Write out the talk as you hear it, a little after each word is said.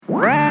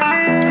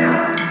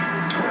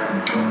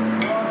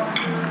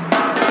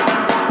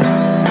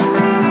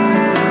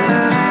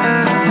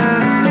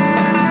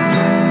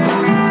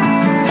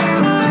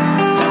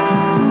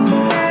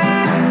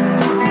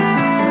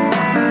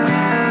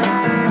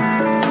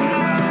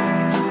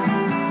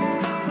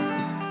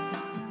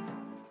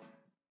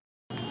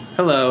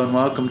Hello and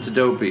welcome to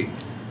Dopey,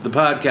 the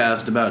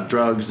podcast about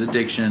drugs,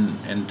 addiction,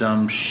 and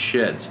dumb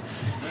shit.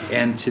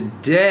 And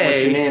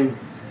today... What's your name?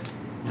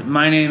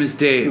 My name is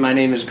Dave. My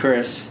name is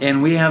Chris.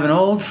 And we have an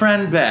old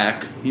friend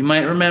back. You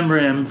might remember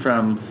him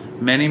from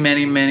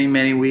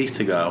many weeks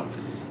ago.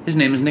 His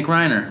name is Nick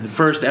Reiner, the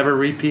first ever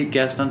repeat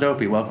guest on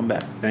Dopey. Welcome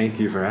back. Thank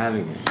you for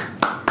having me.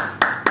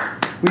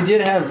 We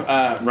did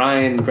have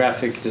Ryan,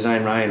 graphic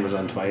design Ryan was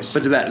on twice.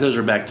 But those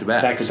are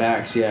back-to-backs.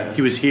 Back-to-backs, yeah.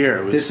 He was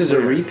here. This is a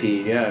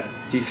repeat, yeah.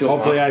 Do you feel...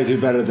 Hopefully I do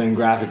better than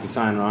graphic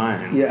design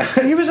Ryan. Yeah.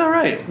 He was all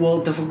right. Well,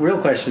 the real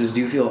question is, do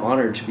you feel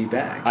honored to be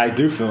back? I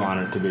do feel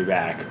honored to be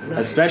back. Nice.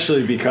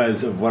 Especially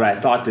because of what I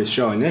thought this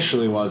show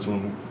initially was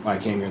when I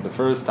came here the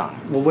first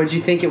time. Well, what did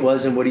you think it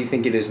was and what do you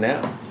think it is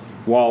now?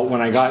 Well, when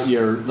I got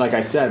your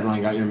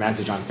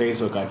message on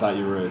Facebook, I thought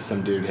you were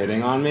some dude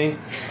hitting on me,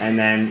 and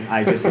then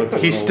I just looked.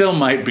 He still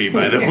might be,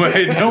 by the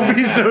way.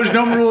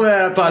 Don't rule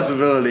that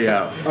possibility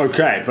out.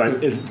 Okay,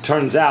 but it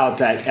turns out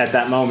that at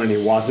that moment he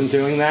wasn't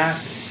doing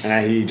that,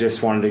 and he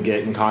just wanted to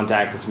get in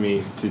contact with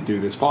me to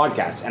do this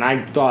podcast. And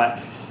I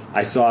thought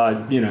I saw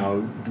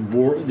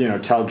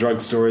tell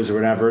drug stories or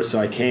whatever, so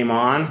I came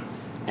on,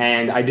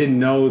 and I didn't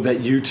know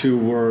that you two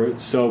were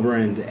sober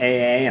and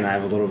AA, and I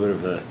have a little bit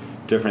of a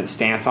different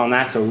stance on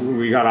that, so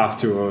we got off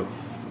to a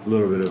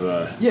little bit of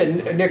a... Yeah,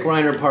 Nick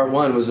Reiner Part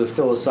 1 was a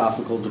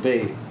philosophical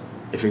debate.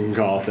 If you can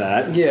call it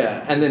that.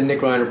 Yeah, and then Nick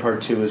Reiner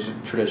Part 2 is a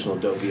traditional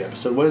Dopey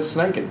episode. What is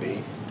tonight going to be?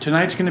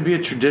 Tonight's going to be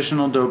a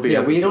traditional Dopey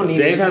episode. We don't need...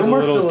 Dave has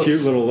a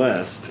cute little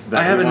list.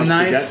 I have a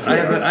nice...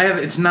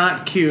 It's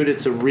not cute.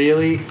 It's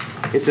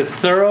a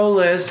thorough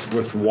list.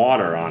 With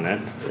water on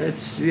it.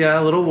 It's, a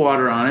little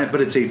water on it,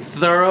 but it's a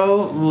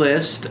thorough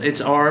list.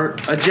 It's our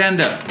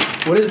agenda.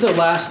 What is the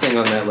last thing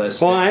on that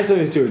list? Well, I have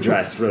something to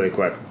address really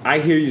quick. I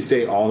hear you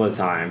say all the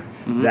time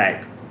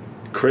that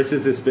Chris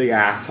is this big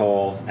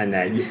asshole, and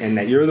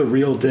that you're the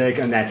real dick,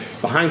 and that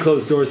behind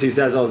closed doors he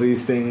says all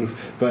these things,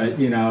 but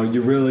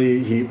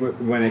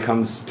when it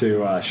comes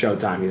to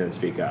showtime, he doesn't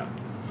speak up.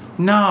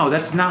 No,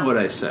 that's not what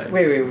I say.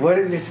 Wait. What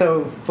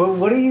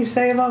do you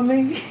say about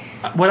me?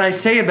 What I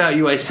say about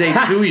you, I say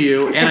to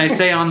you, and I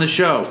say on the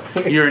show.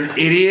 You're an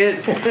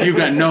idiot. You've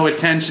got no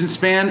attention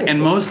span,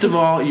 and most of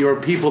all, you're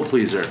a people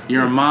pleaser.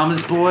 You're a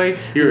mama's boy.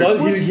 He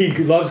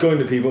loves going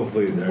to people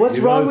pleaser. What's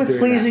wrong with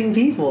pleasing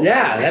people?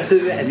 Yeah, that's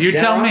you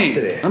tell me.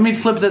 Let me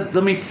flip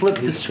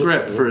the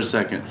script for a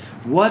second.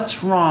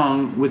 What's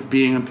wrong with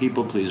being a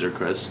people pleaser,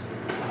 Chris?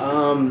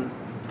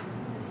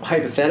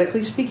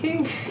 Hypothetically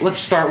speaking? Let's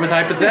start with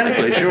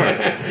hypothetically,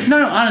 sure.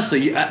 No,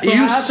 honestly,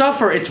 you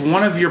suffer. It's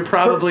one of your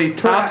probably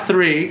top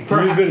three. Do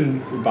you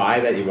even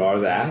buy that you are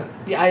that?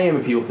 Yeah, I am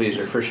a people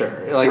pleaser for sure.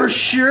 For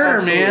sure,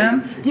 absolutely.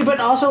 Man. Yeah, but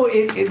also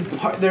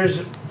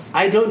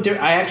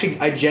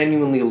I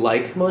genuinely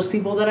like most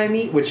people that I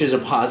meet, which is a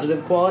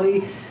positive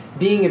quality.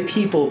 Being a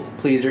people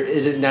pleaser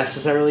isn't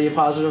necessarily a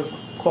positive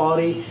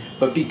quality,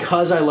 but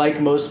because I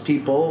like most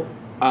people,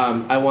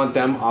 I want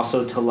them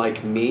also to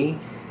like me.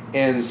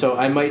 And so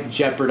I might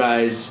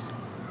jeopardize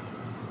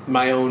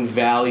my own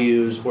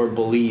values or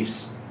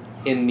beliefs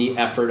in the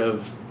effort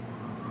of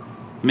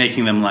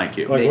making them like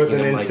you. Like, what's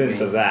an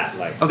instance of that?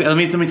 Like, okay, let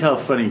me tell a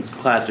funny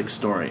classic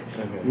story.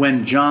 Okay.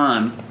 When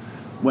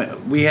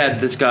we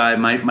had this guy,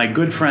 my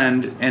good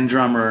friend and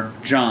drummer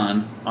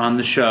John, on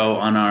the show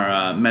on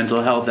our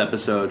mental health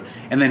episode,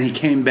 and then he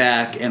came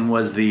back and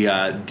was the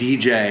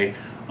DJ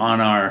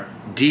on our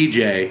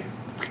DJ.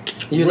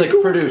 He was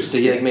produced.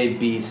 He made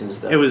beats and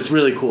stuff. It was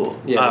really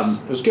cool. Yes,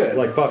 it was good.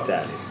 Like Puff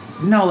Daddy.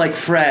 No, like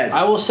Fred.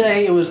 I will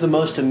say it was the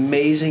most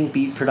amazing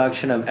beat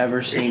production I've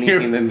ever seen a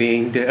human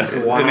being do.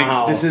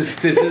 Wow. This is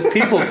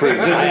people proof.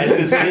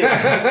 This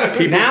is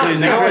people now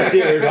I see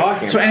what you're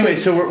talking about. So anyway,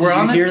 we're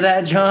on the... hear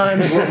that, John?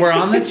 We're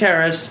on the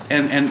terrace,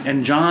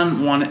 and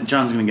John's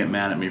going to get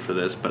mad at me for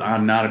this, but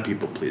I'm not a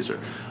people pleaser.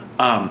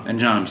 And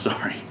John, I'm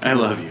sorry. I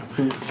love you.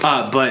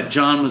 But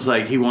John was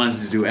like, he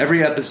wanted to do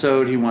every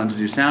episode. He wanted to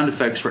do sound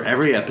effects for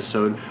every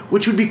episode,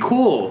 which would be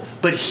cool.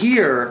 But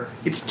here,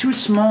 it's too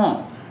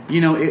small.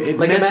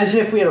 Imagine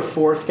if we had a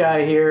fourth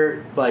guy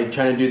here, trying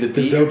to do the beat.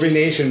 Does Dopey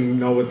Nation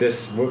know what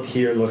this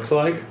here looks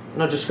like?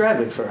 No, describe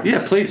it for us.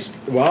 Yeah, please.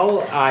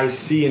 Well, I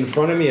see in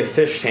front of me a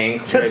fish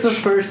tank. That's the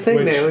first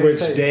thing they always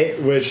say.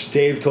 Which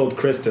Dave told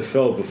Chris to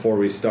fill before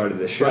we started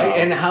the show.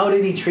 Right, and how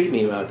did he treat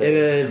me about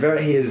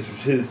that?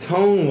 His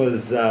tone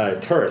was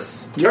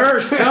terse.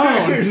 Terse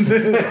tone?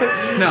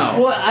 No.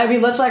 Well, I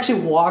mean, let's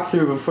actually walk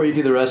through, before you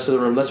do the rest of the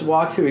room, let's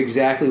walk through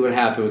exactly what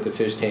happened with the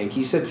fish tank.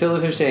 He said, fill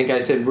the fish tank. I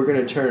said, we're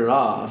going to turn it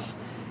off.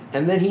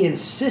 And then he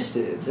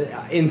insisted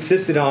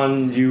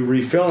on you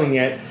refilling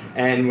it,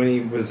 and when he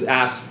was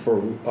asked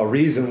for a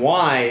reason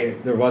why,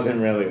 there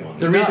wasn't really one.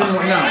 The reason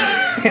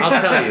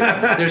I'll tell you.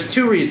 There's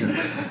two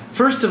reasons.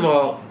 First of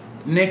all,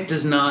 Nick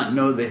does not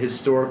know the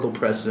historical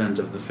precedent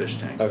of the fish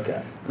tank.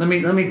 Okay. Let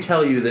me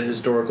tell you the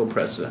historical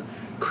precedent.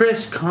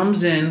 Chris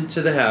comes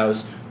into the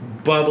house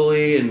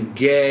bubbly and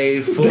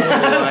gay, full of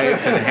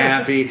life and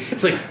happy.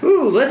 It's like,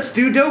 ooh, let's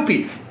do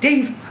Dopey.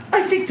 Dave,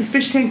 I think the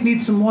fish tank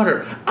needs some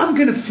water. I'm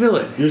going to fill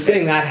it. You're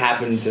saying that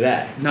happened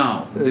today?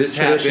 No, this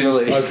happened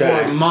Traditionally.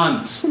 for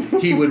months.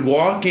 He would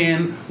walk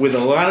in with a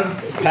lot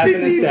of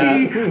Having a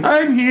stab.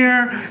 I'm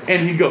here,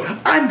 and he'd go,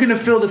 I'm going to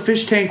fill the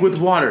fish tank with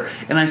water.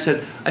 And I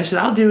said,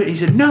 I'll do it. He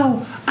said,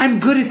 no, I'm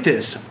good at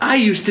this. I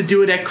used to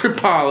do it at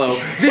Cripollo.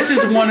 This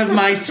is one of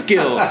my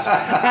skills.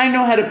 I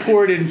know how to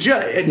pour it in.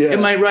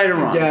 Am I right or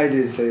wrong? Yeah, I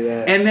did say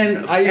that. And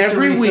then I used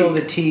every to refill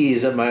week, the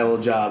teas at my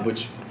old job,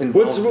 which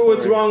What's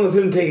wrong with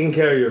him taking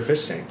care of your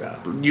fish tank, though?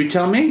 you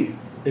tell me.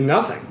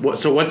 Nothing.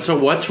 So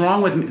what's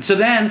wrong with me? So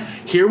then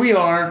here we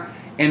are,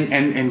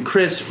 and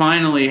Chris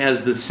finally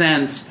has the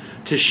sense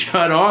to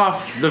shut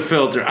off the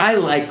filter. I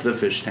like the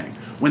fish tank.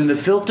 When the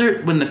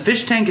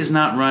fish tank is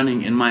not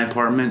running in my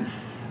apartment,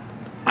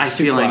 I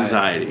feel quiet.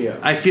 anxiety. Yeah.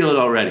 I feel it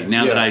already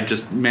now that Yeah. I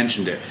just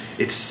mentioned it.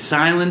 Its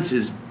silence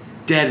is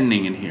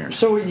deadening in here.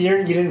 So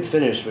you didn't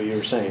finish what you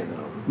were saying, though.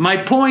 My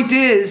point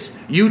is,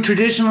 you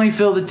traditionally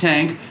fill the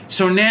tank,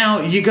 so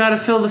now you got to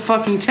fill the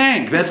fucking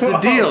tank. That's the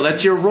deal.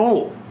 That's your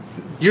role.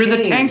 You're the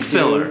Change, tank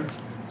filler. dude.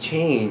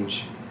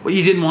 Change. Well,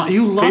 you didn't want.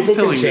 You love People can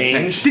filling the tank.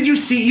 change. Did you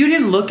see? You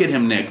didn't look at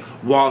him, Nick,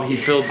 while he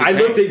filled the I tank.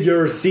 looked at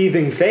your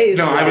seething face.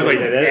 No, I was while like,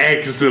 he did it.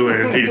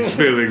 excellent. He's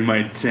filling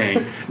my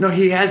tank. No,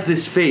 he has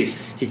this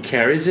face. He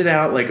carries it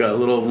out like a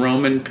little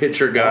Roman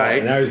pitcher guy.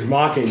 And I was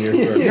mocking you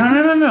for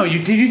No. You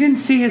didn't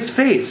see his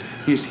face.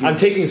 I'm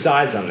taking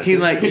sides on this.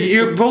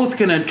 You're both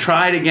gonna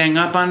try to gang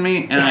up on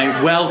me, and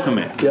I welcome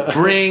it. Yeah.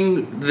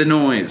 Bring the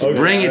noise. Okay.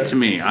 Bring it to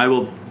me. I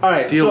will. All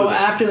right, deal so with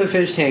it. after the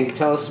fish tank,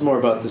 tell us more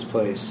about this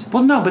place.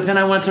 Well, no, but then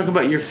I want to talk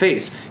about your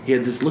face. He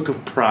had this look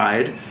of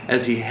pride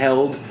as he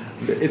held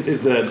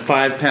the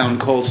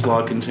 5-pound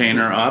coleslaw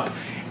container up.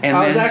 And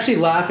I was then, actually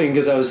laughing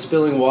because I was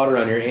spilling water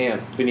on your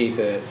amp beneath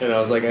it, and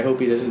I was like, I hope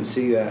he doesn't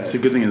see it's a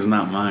that. good thing it's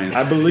not mine.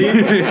 I believe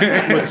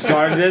what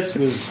started this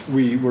was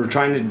we were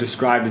trying to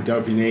describe to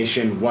Dopey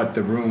Nation what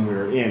the room we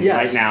were in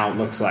Yes. right now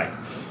looks like.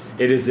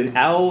 It is an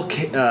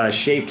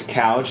L-shaped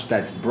couch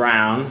that's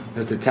brown.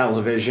 There's a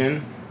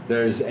television.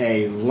 There's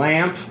a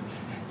lamp.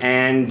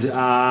 And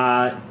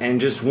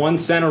just one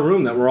center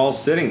room that we're all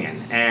sitting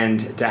in.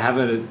 And to have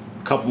a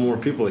couple more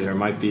people here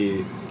might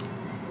be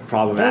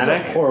problematic.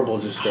 That's a horrible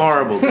description.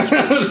 Horrible.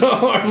 That's a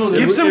horrible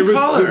Give some it was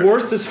color. the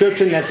worst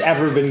description that's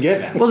ever been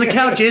given. Well, the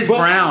couch is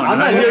brown. I'm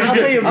not here I'll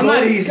tell you to I'm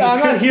not, Moody's I'm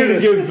not here to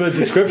description. give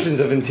descriptions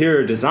of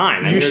interior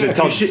design. I'm here to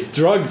tell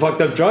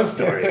fucked up drug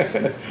stories.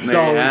 There you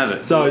have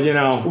it. So you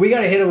know, We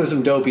gotta hit him with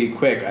some dopey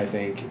quick, I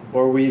think.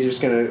 Or are we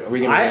just gonna? Are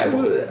we gonna? I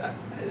ramble?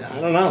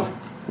 don't know.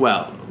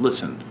 Well,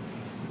 listen.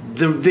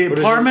 The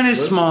apartment is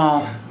listen.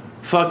 small.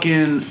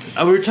 Fucking.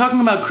 We were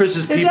talking about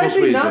Chris's It's people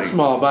actually pleasing. not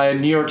small by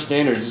New York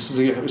standards. This is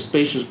a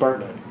spacious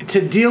apartment.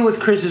 To deal with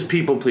Chris's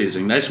people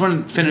pleasing, I just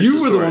want to finish. You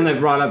the were the story. one that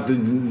brought up that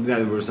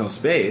there was no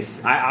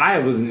space. I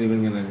wasn't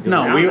even going to go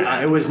No, down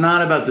that. it was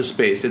not about the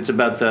space. It's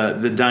about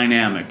the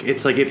dynamic.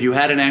 It's like if you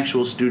had an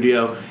actual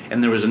studio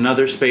and there was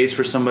another space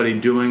for somebody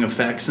doing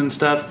effects and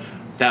stuff,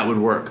 that would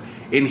work.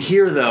 In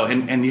here, though,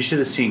 and you should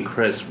have seen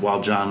Chris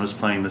while John was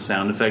playing the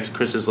sound effects.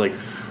 Chris is like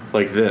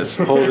this,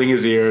 holding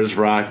his ears,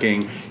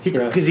 rocking,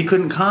 because he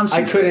couldn't I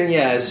concentrate. couldn't.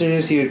 Yeah, as soon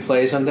as he would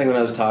play something when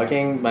I was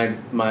talking, my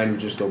mind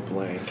would just go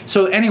blank.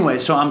 So anyway,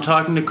 I'm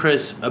talking to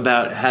Chris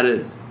about how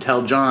to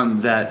tell John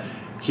that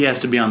he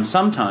has to be on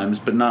sometimes,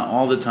 but not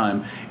all the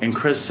time. And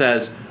Chris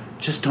says,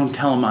 just don't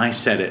tell him I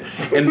said it.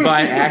 And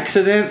by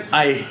accident,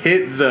 I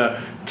hit the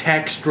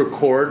text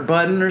record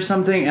button or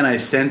something, and I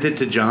sent it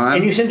to John.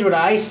 And you sent what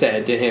I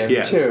said to him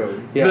yes.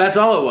 too. Yeah. But that's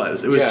all it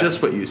was. It was Yeah.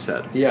 just what you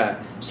said.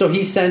 Yeah. So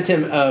he sent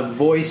him a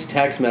voice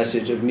text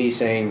message of me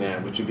saying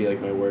that, which would be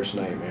like my worst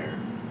nightmare.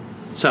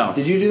 So,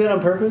 Did you do that on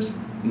purpose?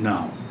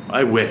 no.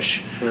 I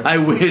wish. I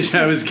wish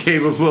I was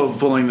capable of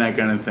pulling that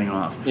kind of thing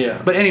off.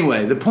 Yeah. But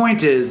anyway, the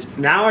point is,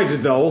 Now I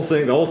did the whole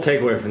thing. The whole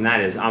takeaway from that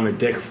is I'm a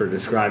dick for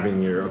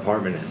describing your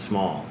apartment as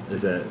small.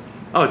 Is that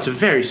oh, it's a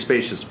very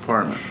spacious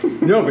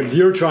apartment. no? But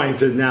you're trying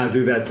to now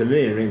do that to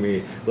me and make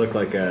me look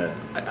like a.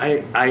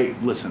 I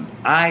listen.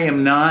 I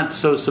am not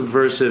so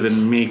subversive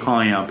in me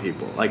calling out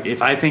people. Like,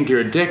 if I think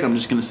you're a dick, I'm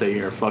just gonna say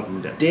you're a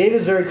fucking dick. Dave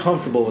is very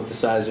comfortable with the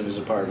size of his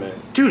apartment.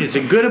 Dude, it's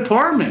a good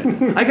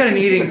apartment. I got an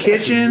eating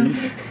kitchen.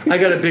 I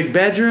got a big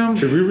bedroom.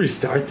 Should we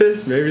restart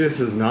this? Maybe this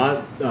is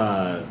not.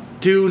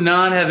 Do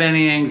not have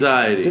any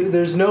anxiety.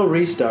 There's no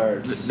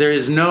restarts. There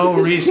is no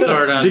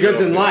restart on Because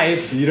in Adobe.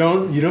 life you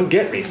don't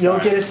get restarts. You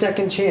don't get a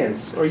second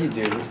chance, or you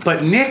do.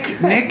 But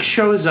Nick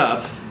shows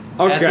up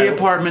at Okay. the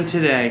apartment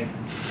today,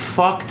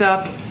 fucked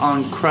up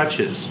on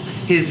crutches.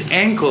 His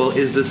ankle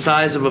is the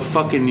size of a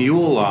fucking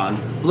Yule log.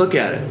 Look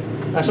at it.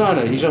 I saw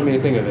it. He showed me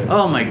a thing of it.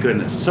 Oh my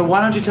goodness. So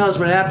why don't you tell us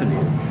what happened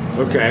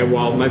here? Okay,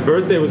 well, my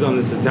birthday was on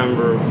the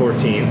September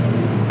 14th.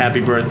 Happy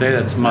birthday.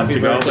 That's months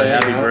Happy ago, birthday, but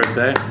happy yeah.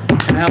 birthday.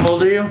 And how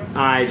old are you?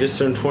 I just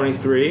turned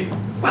 23.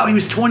 Wow, he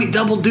was 20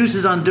 double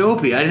deuces on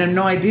Dopey. I had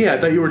no idea. I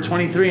thought you were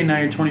 23 and now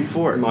you're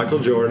 24. Michael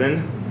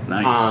Jordan.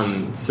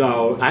 Nice.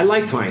 So I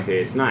like 23.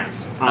 It's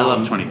nice. I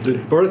love 23. The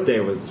birthday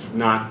was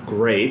not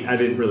great. I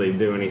didn't really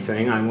do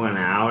anything. I went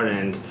out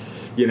and,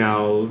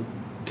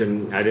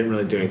 didn't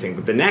really do anything.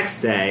 But the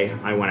next day,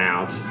 I went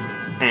out,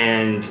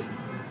 and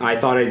I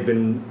thought I'd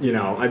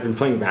been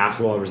playing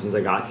basketball ever since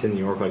I got to New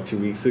York like 2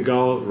 weeks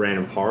ago,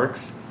 random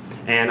parks.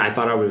 And I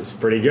thought I was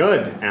pretty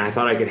good, and I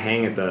thought I could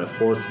hang at the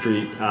 4th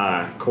Street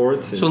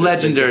courts. So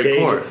Legendary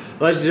Court.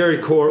 Legendary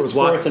Court was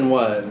Fourth and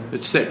what?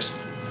 It's 6th.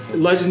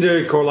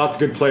 Legendary Court. Lots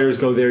of good players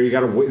go there. You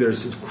got to wait.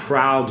 There's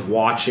crowds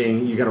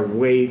watching. You got to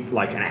wait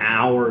like an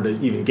hour to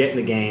even get in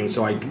the game.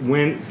 So I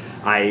went.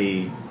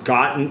 I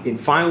got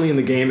finally in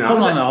the game. And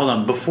Hold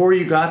on. Before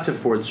you got to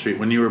 4th Street,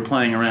 when you were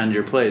playing around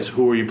your place,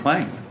 who were you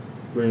playing with?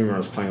 When I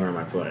was playing around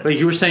my place. Like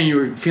you were saying, you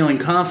were feeling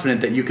confident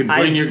that you could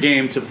bring your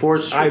game to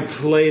 4th Street. I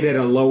played at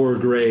a lower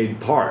grade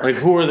park. Like,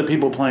 who are the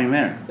people playing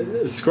there?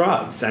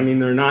 Scrubs. I mean,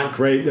 they're not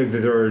great.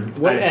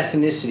 What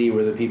ethnicity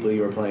were the people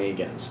you were playing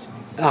against?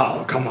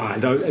 Oh, come on!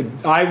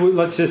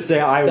 Let's just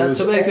say I was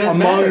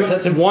among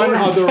That's one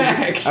other.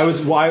 Fact. I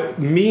was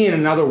me and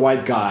another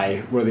white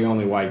guy were the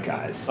only white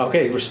guys.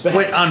 Okay, respect.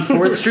 Wait, on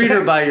 4th Street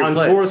or by your on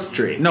place? 4th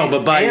Street. No,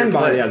 but by your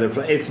place. The other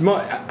place.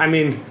 I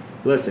mean,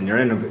 listen, you're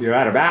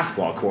at a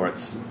basketball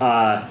courts.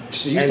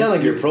 So you sound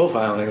like you're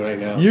profiling right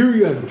now.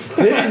 You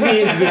pitted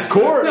me into this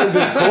corner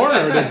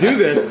to do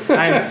this.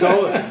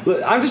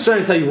 I'm just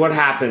trying to tell you what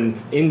happened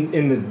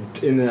in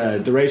the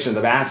duration of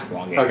the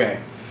basketball game. Okay.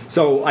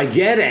 So I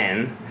get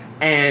in,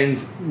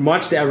 and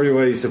much to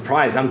everybody's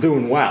surprise, I'm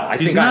doing well.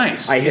 He's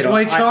nice. He's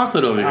white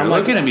chocolate over here.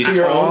 Look at him. He's to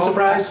your own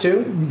surprise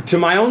too. To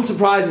my own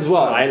surprise as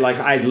well.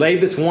 I laid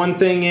this one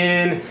thing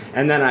in,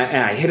 and then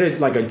I hit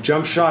it like a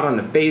jump shot on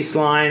the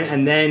baseline,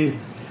 and then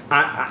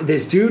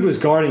this dude was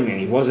guarding me.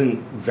 And he wasn't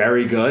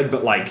very good,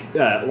 but like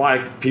a lot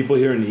of people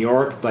here in New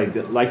York like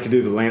to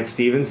do the Lance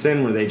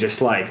Stevenson, where they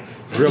just like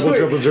dribble.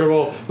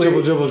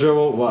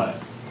 What?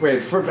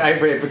 Wait,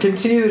 but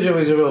continue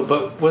the dribble.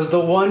 But was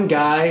the one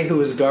guy who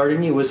was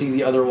guarding you, was he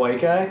the other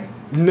white guy?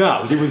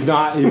 No, he was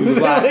not. He was a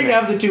black man.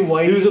 Have the two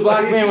white. He was a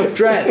black man with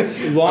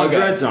dreads, long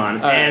dreads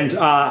on, and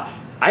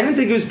I didn't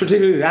think he was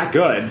particularly that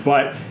good,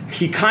 but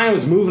he kind of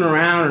was moving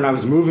around, and I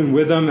was moving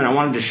with him, and I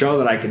wanted to show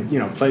that I could,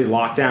 play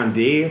lockdown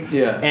D.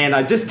 Yeah. And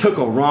I just took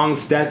a wrong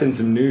step in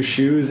some new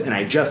shoes, and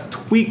I just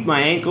tweaked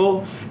my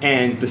ankle,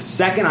 and the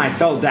second I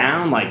fell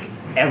down, like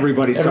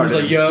everybody started.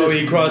 Everyone's like, "Yo,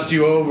 he crossed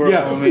you over."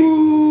 Yeah.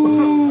 Ooh.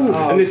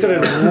 And they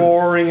started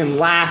roaring and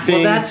laughing.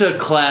 Well, that's a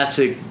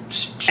classic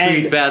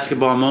street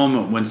basketball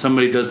moment when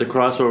somebody does the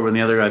crossover and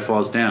the other guy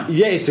falls down.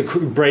 Yeah, it's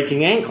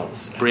breaking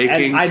ankles.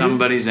 Breaking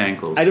somebody's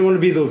ankles. I didn't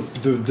want to be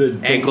the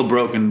ankle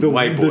broken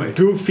white boy. The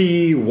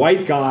goofy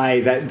white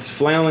guy that's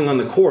flailing on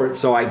the court,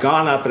 so I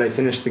got up and I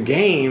finished the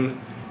game,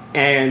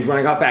 and when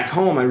I got back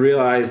home, I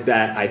realized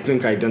that I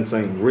think I'd done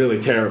something really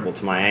terrible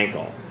to my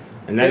ankle.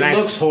 And then it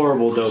looks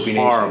horrible, Dopey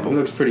Nation. It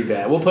looks pretty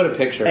bad. We'll put a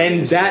picture.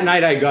 And that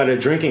night, I got a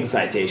drinking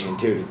citation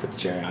too to put the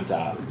cherry on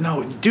top.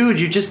 No, dude,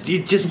 you just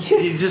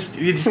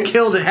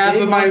killed half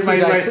of my.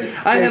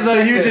 I have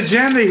a huge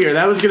agenda here.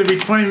 That was going to be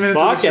 20 minutes.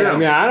 Fuck it. I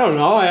mean, I don't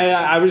know.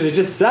 I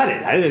just said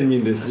it. I didn't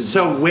mean to.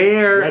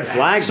 Red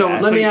flag. So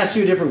let me ask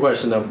you a different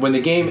question though. When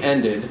the game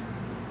ended,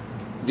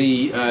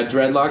 the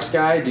dreadlocks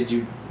guy, did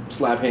you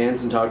slap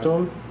hands and talk to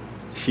him?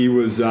 He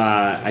was,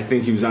 I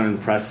think he was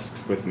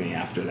unimpressed with me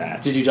after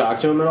that. Did you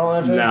talk to him at all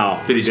after?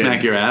 No. Did he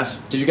smack your ass?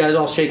 Did you guys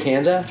all shake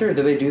hands after?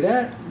 Did they do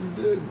that?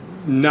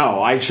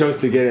 No, I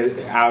chose to get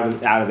it out of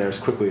there as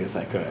quickly as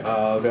I could.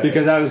 Oh, okay.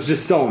 Because I was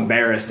just so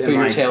embarrassed. Put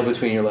your tail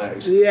between your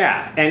legs.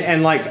 Yeah,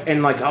 and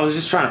I was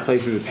just trying to play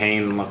through the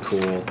pain and look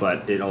cool,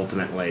 but it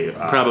ultimately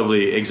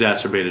probably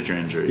exacerbated your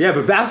injury. Yeah,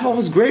 but basketball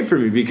was great for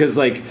me because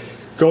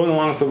going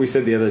along with what we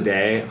said the other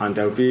day on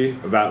Dopey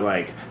about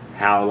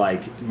how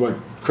what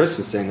Chris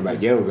was saying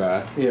about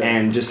yoga,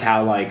 and just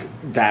how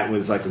that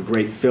was a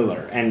great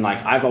filler, and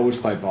I've always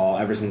played ball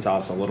ever since I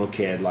was a little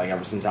kid,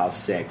 ever since I was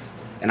 6,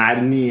 and I had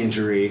a knee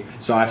injury,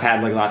 so I've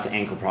had lots of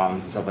ankle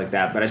problems and stuff like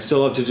that, but I still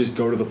love to just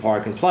go to the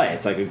park and play.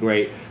 It's a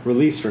great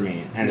release for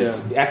me, and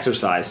it's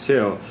exercise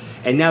too.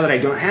 And now that I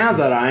don't have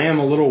that, I am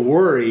a little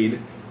worried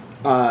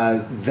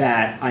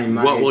that I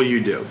might. What will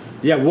you do?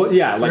 Yeah,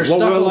 you're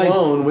stuck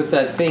alone with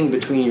that thing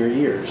between your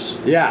ears.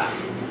 Yeah.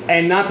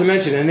 And not to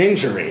mention an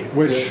injury,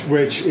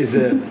 which is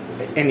an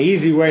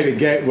easy way to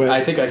get.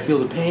 I think I feel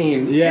the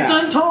pain. Yeah.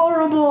 It's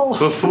intolerable.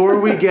 Before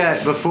we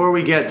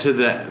get to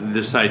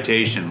the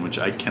citation, which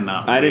I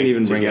cannot. I didn't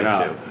even bring it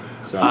up.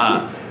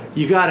 So.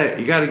 You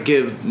gotta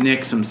give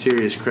Nick some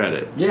serious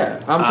credit.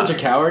 Yeah, I'm such a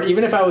coward.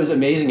 Even if I was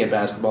amazing at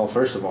basketball,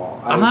 first of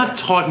all, I'm not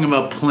talking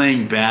about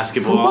playing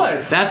basketball.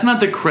 What? That's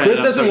not the credit.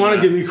 Chris doesn't want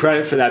to give me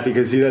credit for that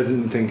because he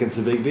doesn't think it's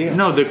a big deal.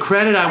 No, the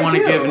credit I want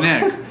to give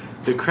Nick.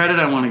 The credit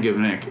I want to give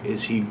Nick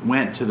is he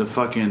went to the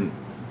fucking.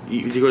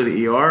 Did you go to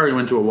the ER or you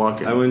went to a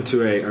walk-in? I went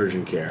to a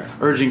urgent care.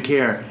 Urgent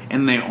care,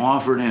 and they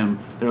offered him.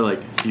 They're like,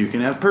 you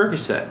can have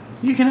Percocet,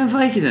 you can have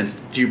Vicodin.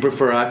 Do you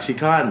prefer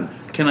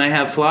OxyContin? Can I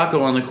have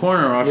Flacco on the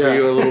corner offer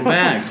you a little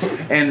bag?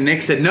 And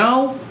Nick said,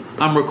 no,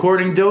 I'm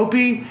recording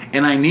Dopey,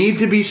 and I need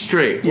to be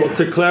straight. Well,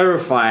 to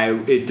clarify,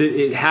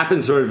 it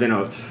happened sort of in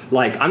a,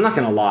 like, I'm not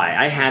going to lie,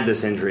 I had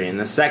this injury, and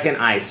the second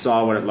I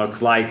saw what it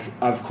looked like,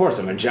 of course,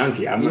 I'm a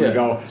junkie. I'm going to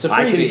go,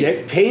 I can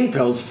get pain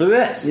pills for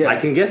this. Yeah. I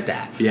can get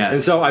that. Yes.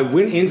 And so I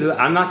went into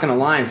I'm not going to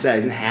lie and say I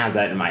didn't have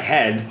that in my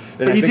head.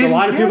 And I think a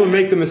lot of people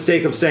make the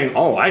mistake of saying,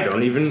 oh, I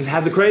don't even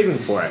have the craving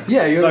for it.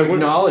 Yeah, you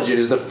acknowledge it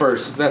as the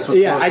first, that's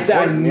what's I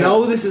said, I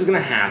know this is going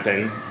to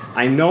happen.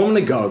 I know I'm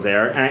going to go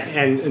there,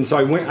 and so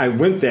I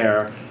went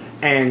there,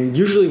 and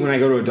usually when I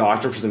go to a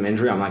doctor for some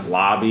injury, I'm like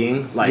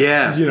lobbying, like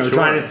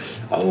trying to.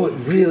 Oh, it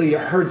really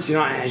hurts.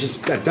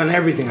 I've done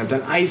everything. I've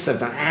done ice. I've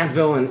done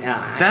Advil, and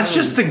that's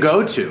just the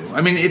go-to. I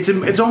mean,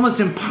 it's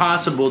almost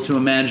impossible to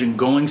imagine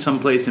going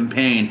someplace in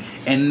pain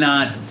and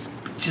not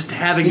just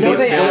having.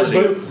 They ask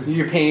you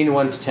your pain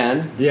 1 to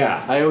 10.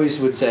 Yeah, I always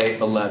would say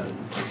 11.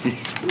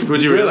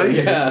 Would you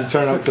really? Yeah.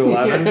 Turn up to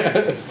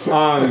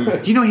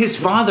 11. His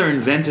father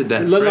invented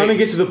that. Let me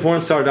get to the porn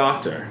star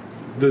doctor.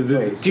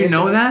 Do you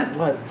know that?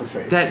 What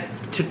phrase? That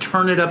to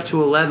turn it up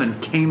to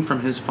 11 came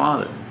from his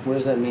father. What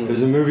does that mean?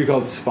 There's a movie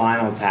called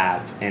Spinal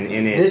Tap, and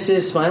in it... This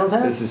is Spinal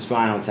Tap? This is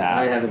Spinal Tap.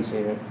 I haven't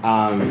seen it.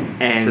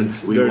 And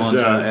so we want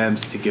our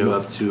amps to go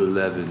up to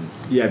 11.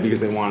 Yeah, because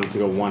they wanted to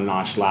go one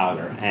notch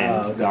louder.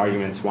 And the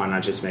argument's, why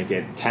not just make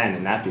it 10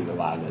 and that be the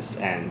loudest?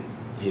 And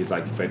he's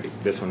like, but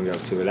this one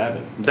goes to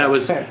 11. That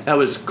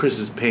was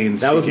Chris's pain.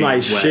 That was my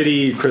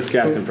shitty Chris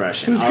Guest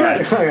impression. All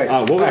right.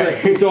 What was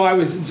it? So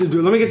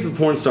let me get to the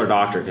porn star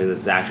doctor because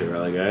it's actually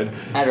really good.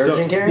 At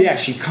urgent care? Yeah,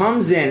 she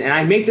comes in and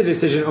I make the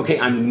decision, okay,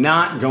 I'm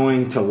not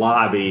going to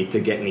lobby to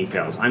get any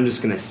pills. I'm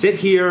just going to sit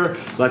here,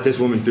 let this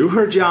woman do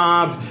her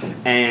job,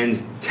 and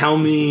tell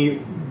me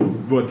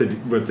what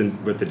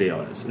the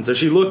deal is. And so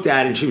she looked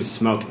at it, and she was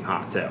smoking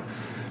hot too.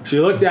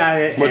 She looked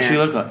at it. What'd she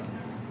look like?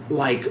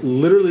 Like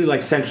literally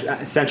like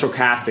central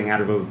casting out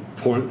of a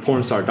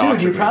porn star doctor.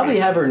 Dude, you probably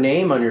have her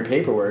name on your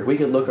paperwork. We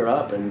could look her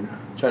up and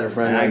try to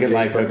friend her. I could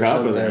like hook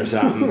up with her or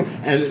something.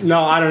 And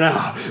no, I don't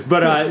know.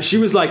 But she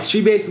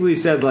basically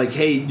said like,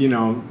 hey,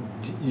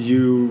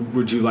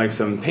 would you like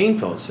some pain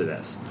pills for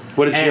this?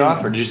 What did she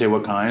offer? Did you say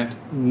what kind?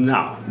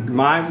 No,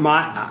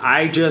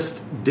 I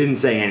just didn't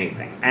say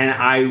anything, and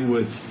I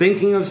was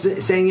thinking of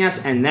saying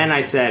yes, and then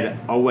I said,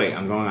 oh wait,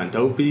 I'm going on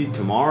Dopey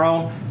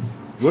tomorrow.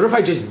 What if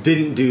I just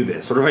didn't do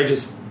this? What if I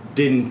just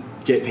didn't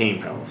get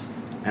pain pills?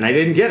 And I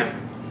didn't get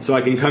them. So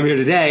I can come here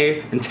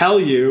today and tell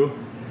you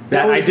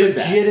that I did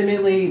that.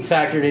 Legitimately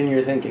factored in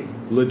your thinking.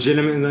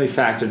 Legitimately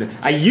factored in.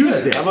 I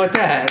used it. How about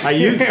that? I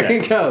used it. There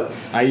you go.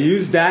 I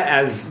used that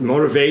as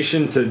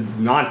motivation to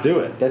not do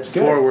it. That's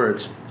good. 4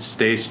 words.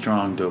 Stay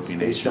strong, Dopey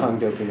Nation. Stay strong,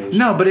 Dopey Nation.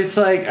 No, but it's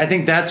like, I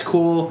think that's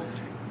cool.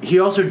 He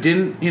also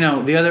didn't, me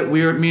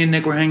and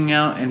Nick were hanging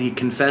out, and he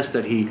confessed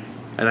that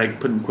and I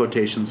put in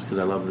quotations because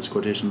I love this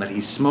quotation, that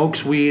he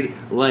smokes weed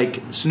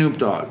like Snoop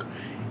Dogg.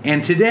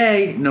 And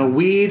today, no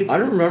weed. I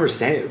don't remember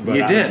saying it, but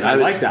you did. I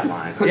like that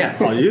line. Yeah,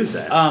 I'll use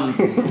it.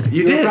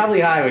 You were probably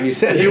high when you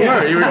said it. You were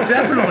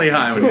definitely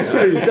high when you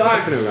said it. What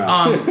are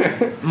you talking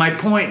about? My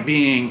point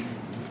being,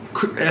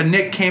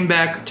 Nick came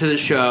back to the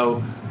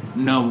show,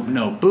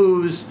 no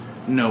booze,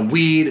 no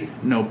weed,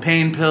 no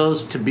pain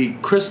pills, to be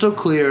crystal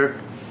clear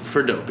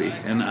for Dopey.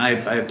 And I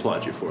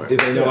applaud you for it. Did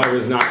they know I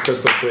was not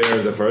crystal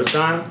clear the first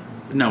time?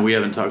 No, we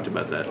haven't talked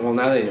about that. Well,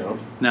 now they know.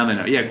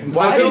 Yeah.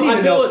 Well, I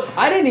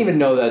didn't even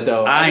know that,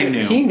 though. I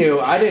knew. He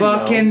knew. I didn't know.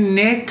 Fucking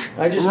Nick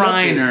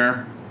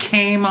Reiner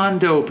came on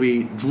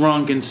Dopey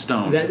drunk and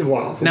stoned. That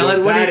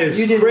is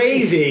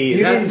crazy.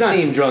 You didn't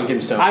seem drunk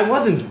and stoned. I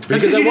wasn't,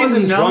 because I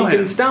wasn't drunk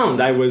and stoned.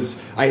 I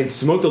had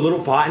smoked a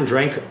little pot and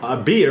drank a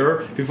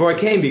beer before I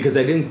came because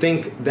I didn't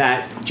think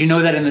that. Do you know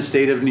that in the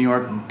state of New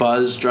York,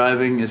 buzz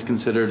driving is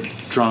considered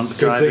drunk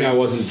driving? Good thing I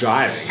wasn't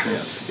driving.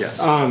 Yes.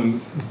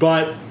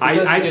 But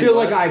I feel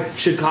like I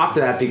should cop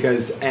to that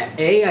because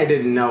A, I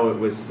didn't know it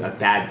was a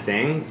bad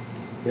thing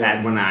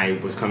when I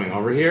was coming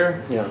over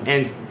here. Yeah.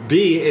 And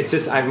B, it's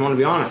just, I want to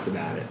be honest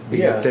about it.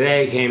 Because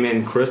today came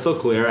in crystal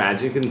clear,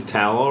 as you can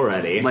tell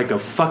already. Like a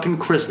fucking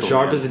crystal.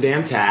 Sharp as a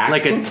damn tack.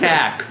 Like a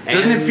tack.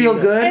 Doesn't it feel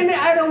good? And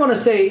I don't want to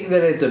say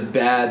that it's a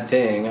bad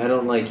thing. I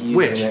don't like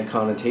using that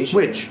connotation.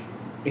 Which?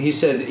 He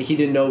said he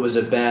didn't know it was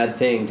a bad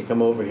thing to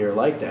come over here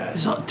like that.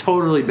 It's a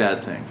totally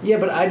bad thing. Yeah,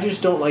 but I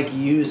just don't like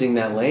using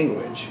that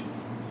language.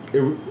 It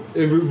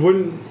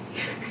wouldn't...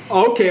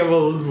 Okay,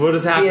 well, what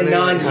is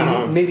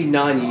happening? Maybe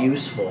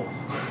non-useful.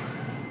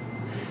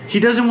 He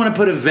doesn't want to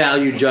put a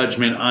value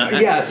judgment on on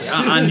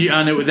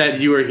it that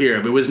you were here.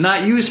 But it was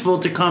not useful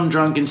to come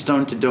drunk and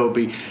stoned to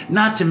Dopey.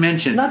 Not to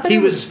mention, he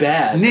was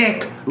bad.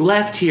 Nick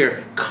left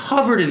here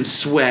covered in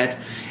sweat.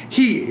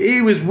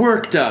 He was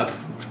worked up.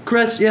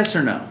 Chris, yes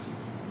or no?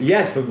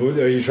 Yes, but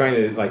are you trying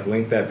to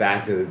link that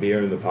back to the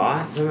beer in the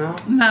pot somehow?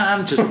 Nah,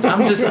 I'm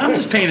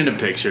just painting a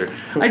picture.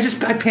 I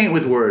paint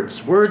with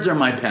words. Words are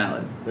my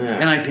palette,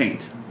 and I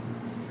paint.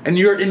 And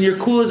you're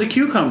cool as a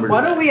cucumber. Why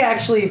don't we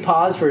actually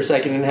pause for a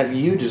second and have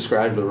you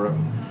describe the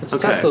room? Let's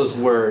test those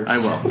words. I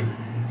will.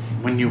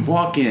 When you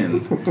walk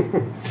in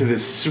to the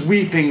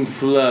sweeping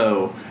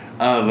flow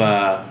of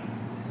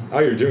oh,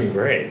 you're doing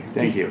great.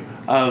 Thank you.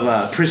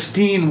 of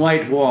pristine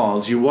white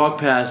walls. You walk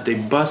past a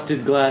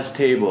busted glass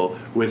table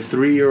with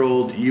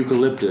 3-year-old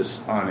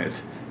eucalyptus on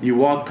it. You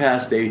walk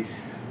past a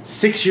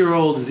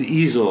 6-year-old's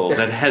easel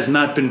that has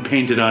not been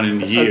painted on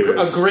in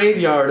years. A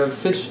graveyard of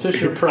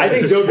Fisher Price. I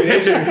think Dopey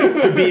Nation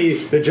could be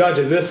the judge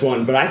of this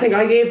one, but I think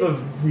I gave a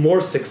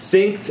more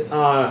succinct,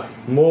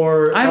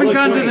 more. I haven't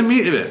gone to the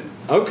meat of it.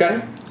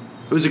 Okay.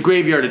 It was a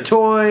graveyard of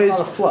toys. A lot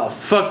of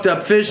fluff. Fucked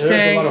up fish There's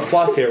tank. a lot of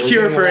fluff here. We're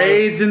Cure getting for a lot of-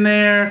 AIDS in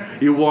there.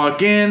 You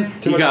walk in.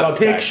 Too You much got subtext.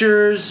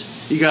 pictures.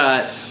 You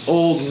got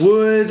old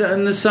wood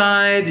on the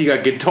side. You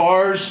got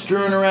guitars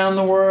strewn around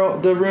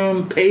the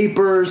room.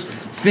 Papers,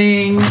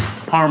 things,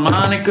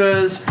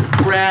 harmonicas,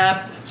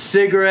 crap,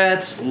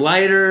 cigarettes,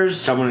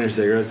 lighters. Have one of your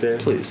cigarettes, Dave?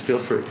 Please feel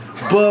free.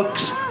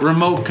 Books,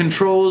 remote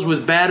controls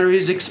with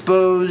batteries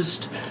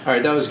exposed. All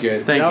right, that was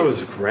good. Thank you. That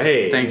was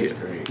great. Thank That you. was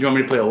great. You want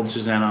me to play old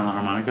Susanna on the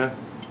harmonica?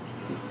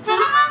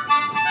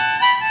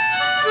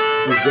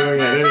 He's doing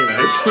it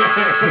anyways.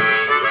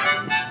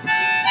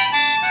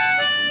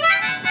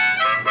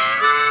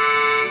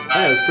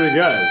 Hey, that's pretty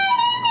good.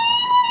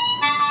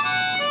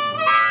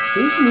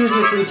 He's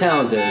musically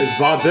talented. It's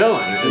Bob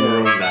Dylan in the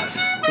room with us.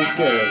 He's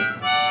good.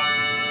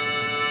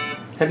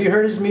 Have you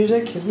heard his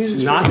music? His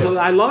music's Not pretty to, good.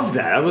 I love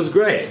that. That was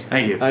great.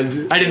 Thank you. I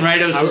didn't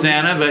write O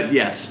Susanna, but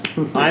yes.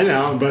 I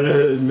know, but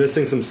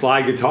missing some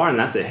slide guitar, and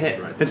that's a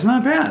hit right there. It's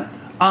not bad.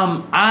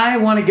 I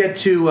want to get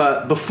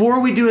to before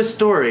we do a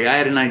story. I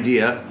had an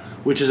idea,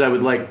 which is I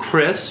would like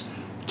Chris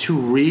to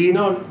read.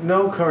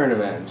 No current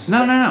events.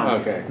 No.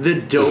 Okay. The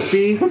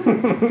Dopey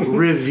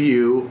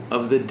review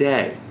of the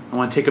day. I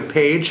want to take a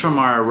page from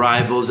our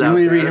rivals You out want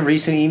me to there. read a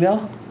recent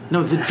email?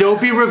 No, the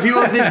Dopey review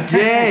of the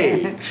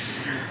day.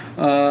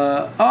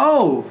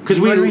 Because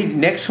we- we read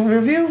Nick's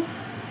review.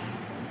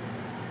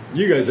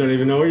 You guys don't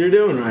even know what you're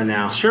doing right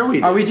now. Sure, we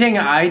do. Are we taking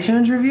an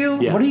iTunes review?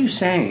 Yes. What are you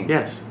saying?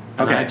 Yes.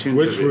 Okay. An iTunes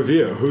Which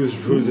review?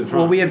 Who's it from?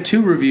 Well, we have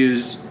 2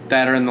 reviews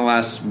that are in the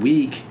last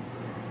week.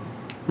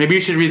 Maybe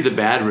you should read the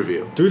bad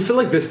review. Do we feel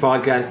like this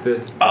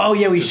podcast? Oh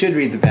yeah, we should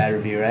read the bad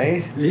review,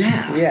 right?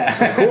 Yeah.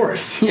 Yeah. Of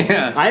course.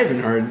 Yeah. I haven't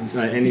heard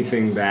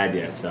anything bad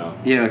yet, so.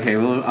 Yeah. Okay.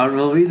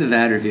 We'll read the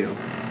bad review.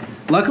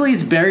 Luckily,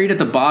 it's buried at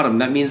the bottom.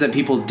 That means that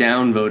people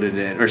downvoted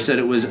it or said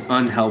it was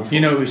unhelpful.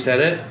 You know who said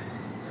it?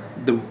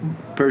 The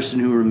person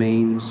who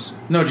remains.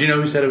 No, do you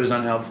know who said it was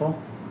unhelpful?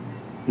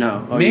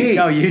 No. Oh, Me.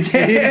 You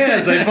did.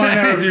 Yes, I find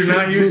that review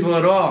not useful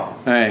at all. All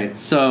right.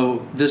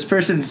 So this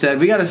person said,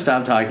 "We got to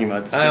stop talking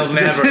about this." I'll person.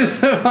 never. This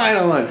is the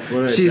final one. What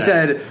did I She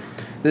say?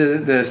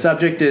 said, "The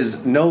subject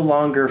is no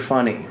longer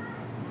funny,"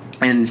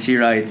 and she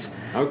writes,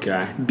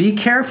 Okay. "Be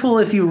careful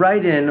if you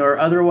write in or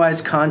otherwise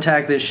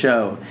contact this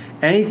show.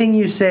 Anything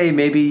you say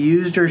may be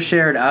used or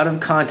shared out of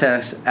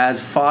context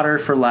as fodder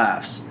for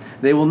laughs.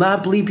 They will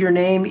not bleep your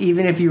name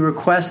even if you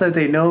request that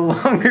they no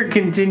longer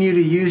continue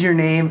to use your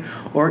name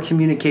or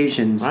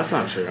communications. That's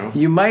not true.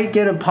 You might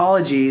get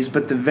apologies,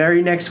 but the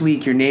very next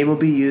week your name will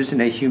be used in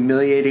a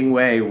humiliating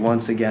way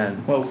once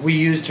again." Well, we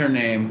used her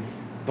name,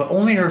 but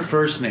only her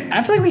first name.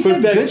 I feel like we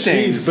said then good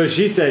things. But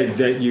she said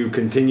that you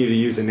continue to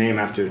use a name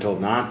after you're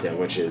told not to,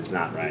 which is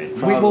not right.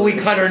 We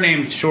cut her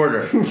name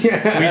shorter.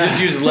 Yeah. We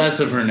just used less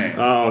of her name.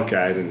 Oh, okay.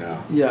 I didn't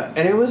know. Yeah,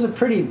 and it was a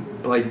pretty,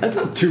 like... That's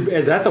not too.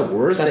 Is that the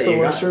worst? That's that the you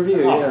worst got?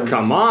 review, Oh, yeah.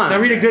 come on. Now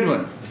read a good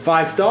one. It's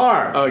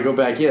 5-star. Oh, go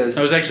back, yes.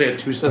 That was actually a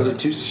 2-star. That was a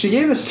 2. She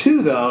gave us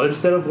 2, though,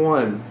 instead of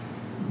 1.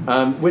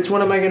 Which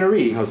one am I going to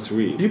read? How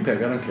sweet. You pick.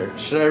 I don't care.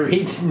 Should I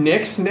read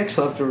Nick's? Nick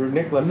left a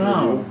review.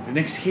 No,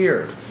 Nick's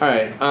here. All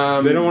right.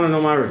 They don't want to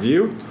know my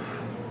review?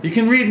 You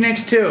can read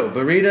Nick's too,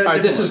 but read it. All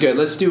right, this is good.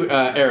 Let's do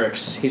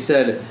Eric's. He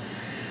said,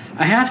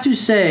 I have to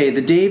say,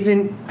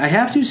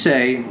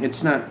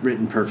 it's not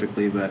written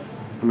perfectly, but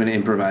I'm going to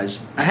improvise.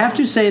 I have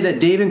to say that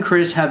Dave and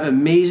Chris have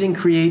amazing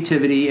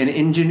creativity and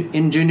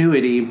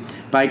ingenuity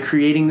by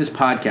creating this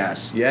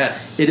podcast.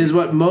 Yes. It is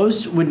what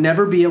most would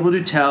never be able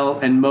to tell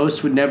and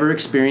most would never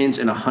experience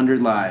in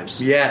 100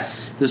 lives.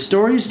 Yes. The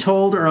stories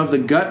told are of the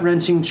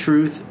gut-wrenching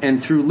truth,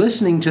 and through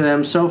listening to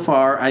them so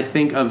far, I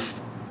think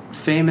of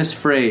famous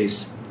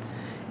phrase.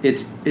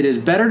 It is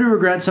better to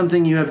regret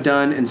something you have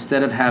done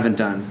instead of haven't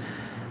done.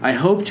 I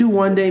hope to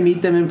one day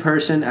meet them in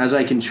person as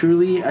I can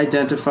truly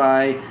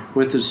identify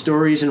with the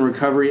stories and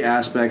recovery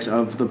aspects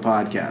of the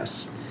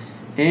podcast.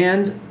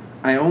 And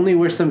I only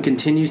wish them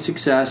continued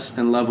success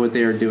and love what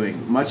they are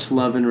doing. Much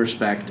love and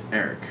respect,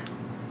 Eric.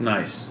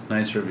 Nice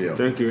review.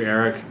 Thank you,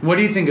 Eric. What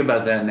do you think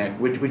about that, Nick?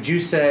 Would you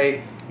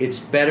say it's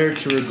better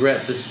to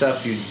regret the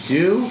stuff you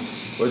do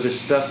or the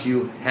stuff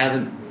you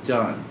haven't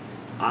done?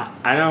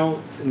 I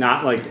don't,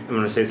 not like I'm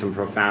going to say some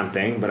profound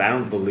thing, but I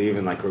don't believe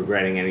in like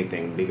regretting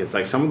anything, because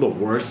like some of the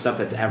worst stuff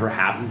that's ever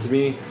happened to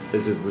me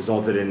has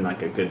resulted in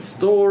like a good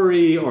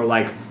story or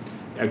like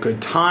a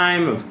good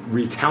time of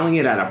retelling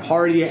it at a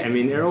party. I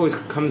mean, it always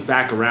comes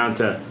back around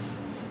to,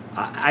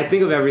 I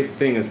think of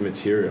everything as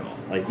material.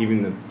 Like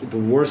even the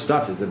worst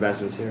stuff is the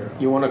best material.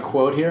 You want a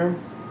quote here?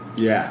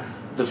 Yeah.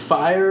 The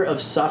fire of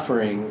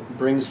suffering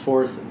brings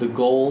forth the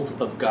gold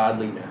of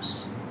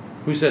godliness.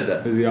 Who said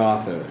that? Who's the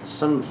author?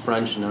 Some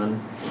French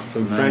nun.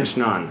 Some Nice. French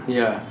nun.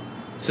 Yeah.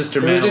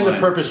 Sister It was in The Madeline.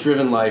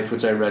 Purpose-Driven Life,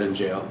 which I read in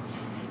jail.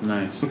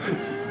 Nice.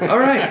 All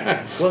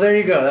right. Well, there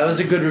you go. That was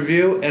a good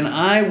review, and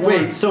I want.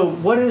 Wait, so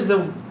what is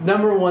the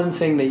number one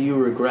thing that you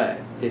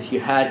regret if you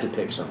had to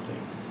pick something?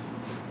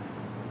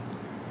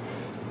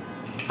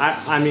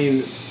 I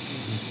mean,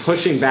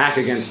 pushing back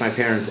against my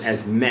parents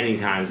as many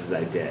times as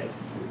I did.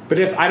 But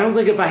I don't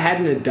think if I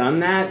hadn't have done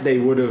that, they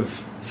would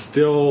have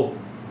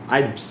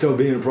I'd still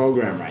be in a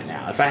program right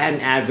now. If I hadn't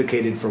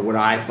advocated for what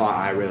I thought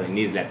I really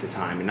needed at the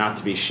time and not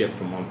to be shipped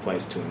from one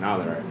place to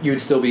another. You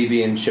would still be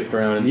being shipped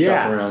around and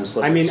stuff around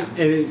slippers. I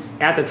mean,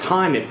 at the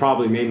time, it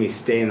probably made me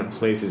stay in the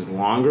places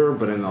longer,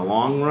 but in the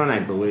long run, I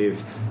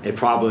believe it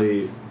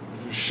probably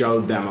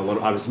showed them a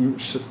little. I was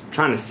just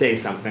trying to say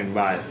something,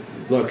 but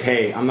look,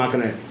 hey, I'm not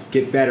going to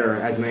get better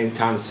as many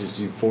times as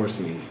you force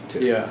me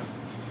to. Yeah.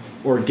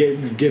 Or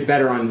get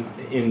better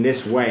in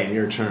this way in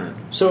your turn.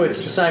 So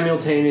it's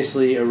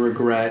simultaneously a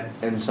regret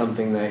and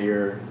something that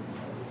you're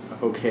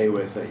okay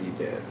with that you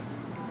did.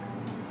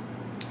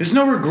 There's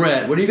no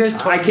regret. What are you guys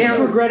talking about? He's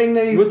regretting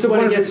that he What's the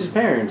went point of against his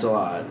parents a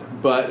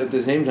lot, but at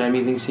the same time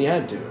he thinks he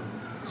had to.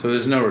 So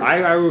there's no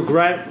regret. I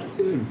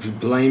regret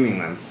blaming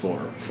them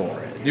for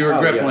it. You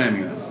regret yeah.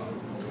 blaming them.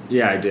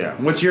 Yeah, I do.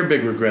 What's your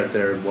big regret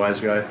there, wise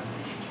guy?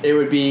 It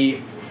would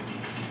be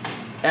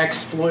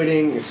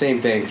exploiting, same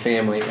thing,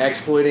 family,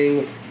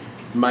 exploiting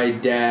my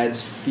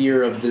dad's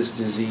fear of this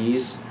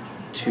disease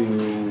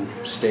to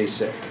stay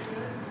sick.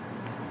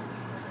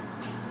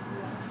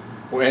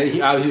 When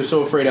he was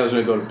so afraid I was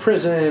going to go to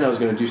prison, I was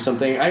going to do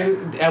something.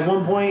 At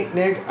one point,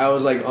 Nick, I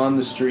was like on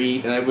the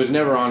street, and I was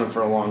never on it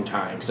for a long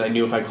time because I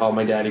knew if I called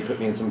my dad, he'd put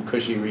me in some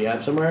cushy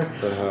rehab somewhere.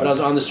 But I was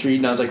on the street,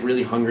 and I was like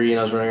really hungry, and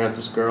I was running around with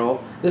this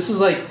girl. This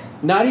is like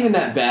not even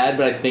that bad,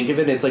 but I think of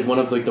it, it's like one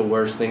of like the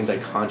worst things I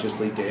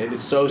consciously did.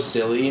 It's so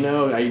silly, you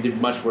know. I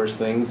did much worse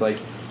things, like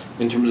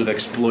in terms of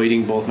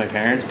exploiting both my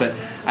parents. But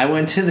I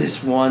went to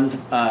this one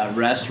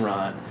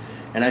restaurant.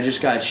 And I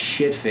just got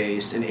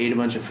shit-faced and ate a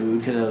bunch of food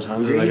because I was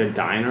hungry. Was it like a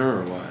diner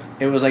or what?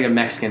 It was like a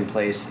Mexican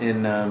place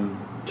in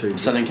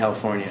Southern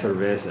California.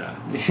 Cerveza.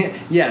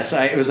 Yes,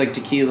 it was like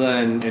tequila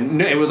and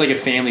no, it was like a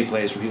family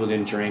place where people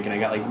didn't drink. And I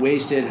got like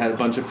wasted, had a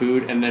bunch of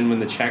food, and then when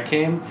the check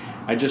came,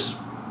 I just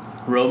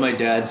wrote my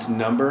dad's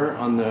number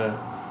on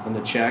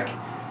the check,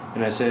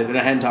 and I said, and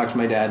I hadn't talked to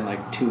my dad in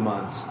like 2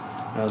 months.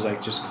 And I was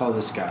like, just call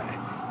this guy,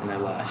 and I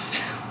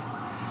left.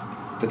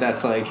 But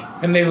that's like,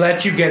 And they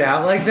let you get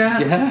out like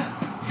that?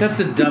 yeah. That's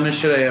the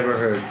dumbest shit I ever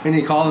heard. And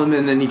he called him,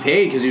 and then he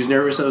paid because he was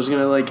nervous I was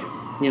gonna like,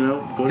 you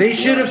know, go. They to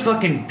should have jail.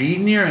 fucking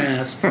beaten your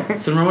ass,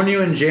 thrown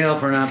you in jail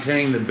for not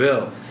paying the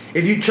bill.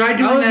 If you tried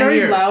doing I was that very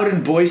here, loud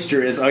and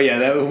boisterous. Oh yeah,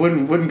 that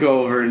wouldn't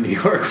go over in New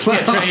York.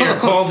 yeah, try here,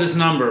 call this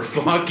number.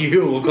 Fuck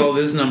you. We'll call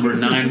this number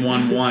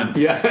 911.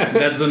 Yeah.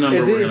 That's the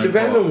number. we're It gonna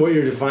depends call. on what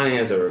you're defining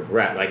as a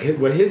regret. Like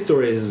what his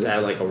story is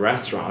at like a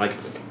restaurant. Like,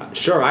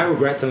 sure, I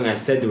regret something I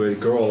said to a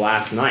girl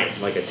last night,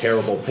 like a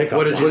terrible pickup.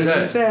 What did you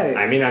line. say? say?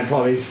 I mean, I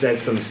probably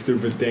said some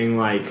stupid thing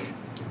like.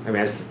 I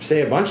mean, I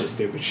say a bunch of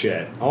stupid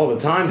shit all the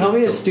time. Tell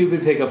me a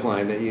stupid pickup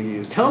line that you've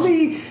used. Tell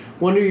me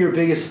one of your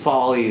biggest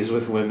follies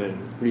with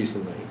women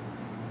recently,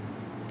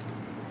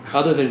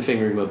 other than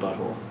fingering my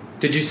butthole.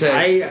 Did you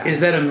say, is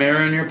that a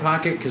mirror in your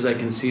pocket? Because I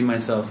can see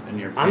myself in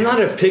your pants. I'm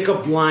not a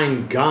pickup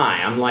line guy.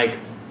 I'm like,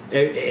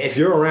 if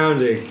you're around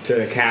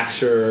to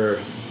capture.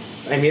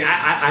 I mean,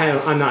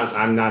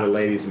 I'm not a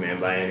ladies' man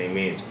by any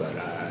means, but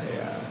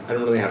I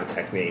don't really have a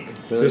technique.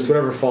 Really? Just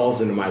whatever falls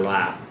into my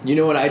lap. You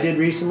know what I did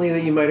recently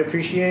that you might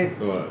appreciate?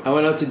 What? I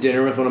went out to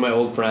dinner with one of my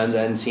old friends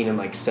I hadn't seen in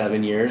like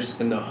 7 years,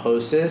 and the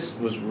hostess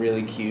was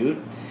really cute.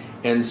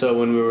 And so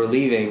when we were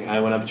leaving,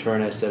 I went up to her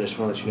and I said, I just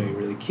want to let you know you're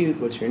really cute.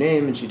 What's your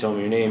name? And she told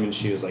me her name, and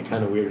she was like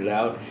kind of weirded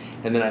out.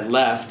 And then I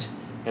left,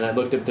 and I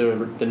looked up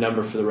the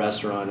number for the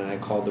restaurant, and I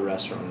called the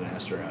restaurant and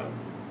asked her out.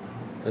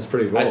 That's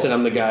pretty cool. I said,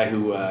 I'm the guy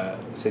who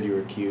said you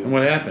were cute. And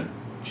what happened?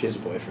 She has a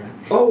boyfriend.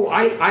 Oh,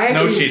 I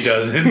actually. No, she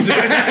doesn't.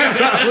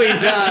 Probably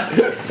not.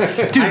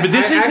 Dude, but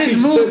this I is actually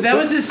his move. stood- That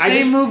was his I same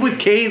just- move with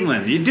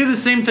Caitlyn. You do the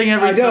same thing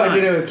every I know, time. I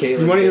did it with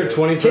Caitlyn. You wanna hear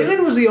 21st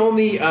Caitlyn was the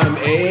only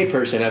AA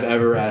person I've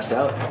ever asked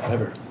out,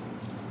 ever.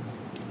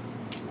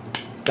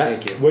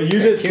 Thank you. What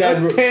you just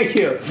said Thank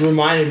you.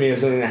 reminded me of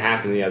something that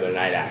happened the other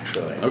night,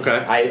 actually. Okay.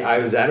 I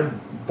was at a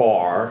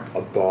bar,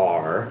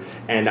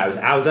 and I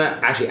was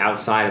actually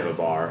outside of a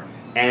bar,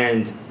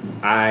 and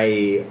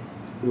I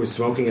was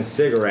smoking a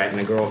cigarette, and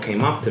a girl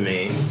came up to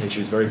me, and she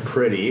was very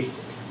pretty,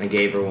 and I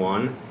gave her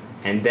one,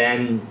 and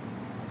then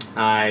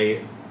I,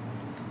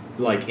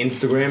 like,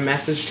 Instagram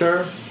messaged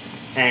her,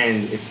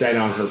 and it said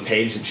on her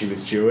page that she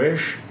was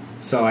Jewish.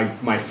 So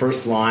my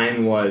first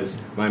line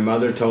was, my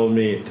mother told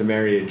me to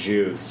marry a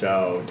Jew,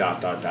 so ...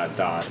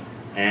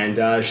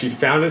 And she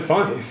found it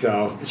funny,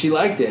 so... She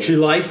liked it. She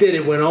liked it,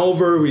 it went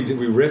over, we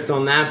riffed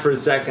on that for a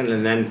second,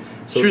 and then...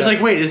 So She was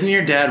like, wait, isn't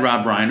your dad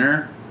Rob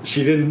Reiner?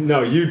 She didn't...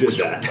 No, you did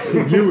that.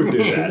 You would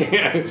do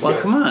that.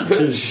 Well, come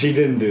on. She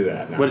didn't do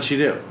that, no. What did she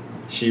do?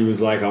 She was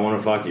like, I want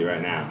to fuck you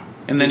right now.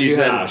 And then you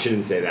said, No, she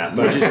didn't say that.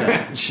 What'd you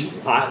But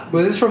say?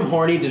 Was this from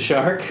horny to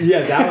shark?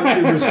 yeah,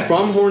 it was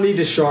from horny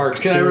to shark.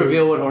 Can I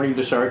reveal what horny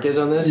to shark is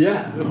on this?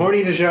 Yeah.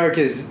 Horny to shark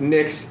is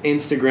Nick's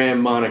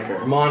Instagram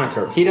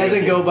moniker. He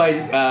doesn't go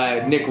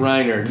by Nick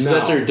Reiner because No.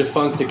 that's her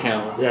defunct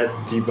account. Yeah,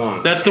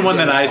 debunked. That's the one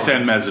that I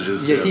send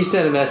messages to. Yeah, he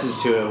sent a message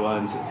to it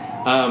once.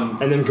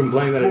 And then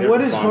complained that I But didn't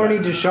what is respond horny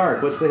back. to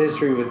shark? What's the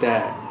history with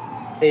that?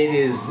 It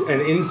is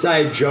an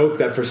inside joke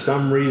that for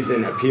some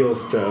reason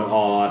appeals to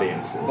all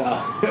audiences.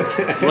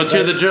 Let's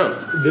hear the joke.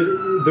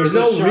 There's Is it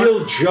no shark?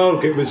 real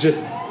joke. It was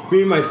just me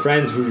and my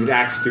friends. We would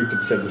act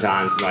stupid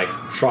sometimes, like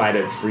try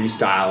to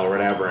freestyle or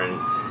whatever,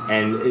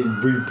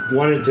 we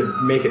wanted to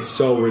make it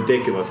so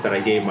ridiculous that I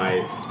gave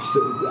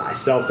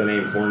myself the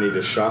name Horny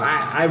to Shark.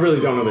 I really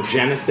don't know the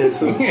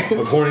genesis of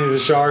Horny to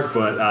Shark,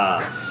 but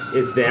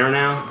it's there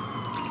now.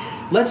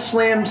 Let's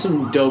slam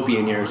some dopey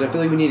in here because I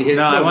feel like we need to hit.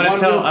 No, I wanna one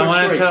tell- real quick I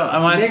wanna story. tell- I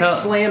wanna Nick tell-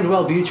 slammed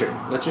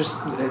Wellbutrin. Let's just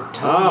tell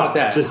him about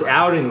that. Just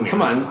outing me.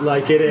 Come on.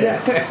 Like it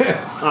is.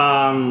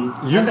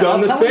 You've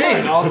done the I'll tell him same.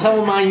 mine. I'll tell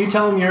him mine. You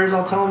tell him yours.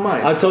 I'll tell him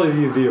mine. I'll tell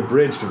you the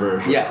abridged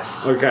version.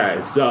 Yes. Okay,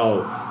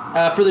 so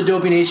For the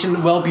Dopey Nation,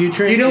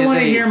 Wellbutrin. You don't is want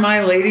to a- hear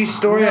my lady's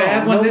story? No, I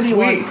have one this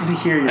nobody week. wants to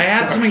hear your I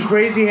have story. something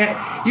crazy.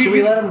 Should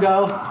we let him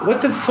go?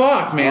 What the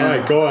fuck, man? all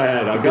right, go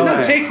ahead. I'll go No,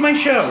 ahead. take my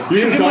show.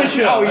 You can Do my talk-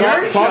 show. Oh,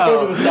 your Talk show.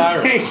 over the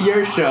siren.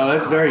 Your show.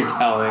 That's very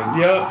telling.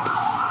 Yep.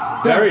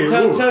 Very.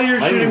 Tell your I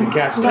didn't shooting. even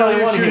catch Tell that. I your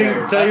wanna shooting.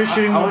 hear it. Tell your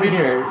shooting. I want to Wellbutrin.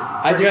 hear it.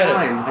 I Forget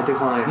it.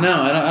 decline.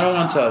 No, I don't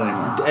want to tell it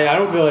anymore. Hey, I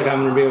don't feel like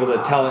I'm going to be able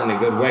to tell it in a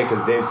good way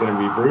because Dave's going to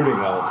be brooding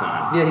the whole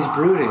time. Yeah, he's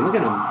brooding. Look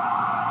at him.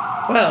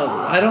 Well,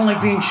 I don't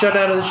like being shut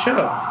out of the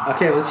show.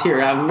 Okay, let's hear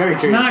it. I'm very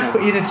It's curious. not.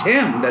 It's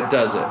him that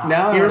does it.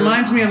 No. He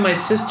reminds me of my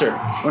sister.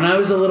 When I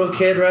was a little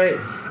kid, right?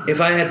 If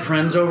I had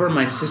friends over,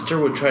 my sister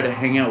would try to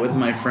hang out with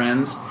my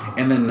friends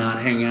and then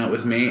not hang out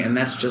with me, and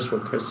that's just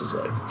what Chris is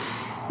like.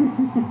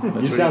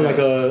 You sound like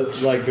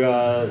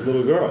a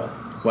little girl.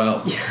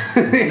 Well,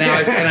 now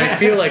I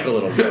feel like a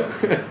little girl.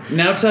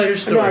 Now tell your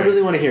story. No, I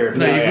really want to hear it.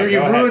 No, Oh, you've yeah,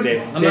 go ahead, ruined.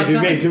 Dave. I'm not Dave, you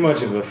telling- made too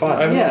much of a fuss.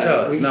 I won't Yeah,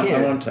 tell we it. No, I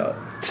can't. won't tell it.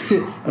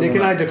 Nick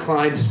and I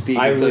declined to speak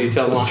I until will you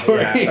tell the decline,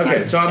 story. yeah.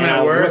 Okay, so I'm And at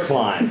I'll work.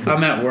 recline.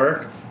 I'm at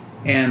work,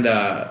 and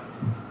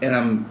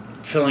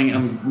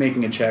I'm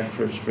making a check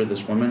for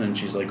this woman, and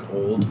she's like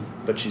old,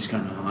 but she's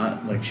kind of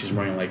hot. Like she's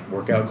wearing like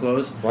workout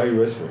clothes Why are you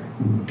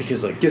whispering?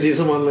 because like Because he's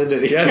the one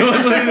Linda. yeah, I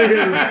don't want to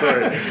hear the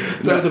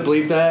story. Do I have to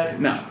bleep that?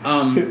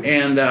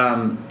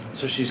 No,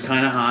 so she's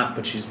kind of hot,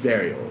 but she's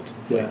very old.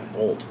 Yeah.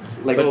 Old.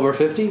 Like But- over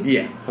 50?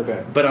 Yeah.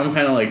 Okay. But I'm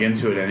kind of like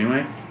into it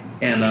anyway,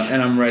 and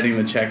I'm writing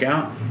the check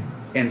out,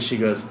 and she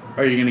goes,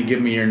 "Are you going to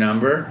give me your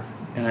number?"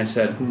 And I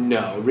said,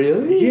 No,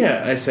 really?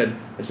 "Yeah." I said,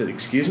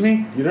 "Excuse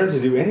me." You don't have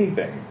to do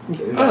anything.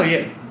 Oh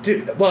yeah,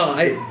 dude. Well,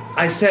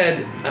 I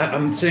said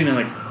I'm sitting there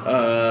like,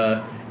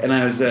 and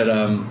I said,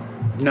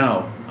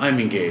 "No, I'm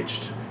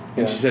engaged."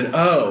 And she Yeah. said,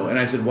 "Oh," and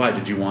I said, "Why?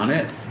 Did you want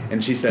it?"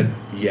 And she said,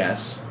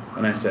 "Yes."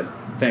 And I said,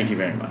 "Thank you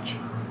very much."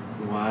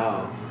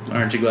 Wow.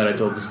 Aren't you glad I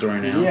told the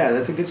story now? Yeah,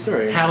 that's a good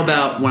story. How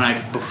about when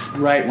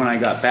I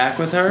got back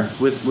with her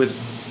with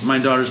my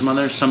daughter's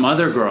mother, some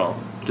other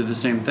girl did the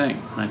same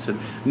thing. And I said,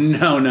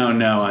 "No,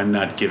 I'm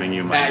not giving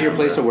you my At your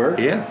number." place of work?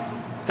 Yeah,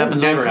 That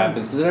happens all never the time.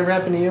 happens. Does it ever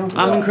happen to you?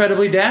 I'm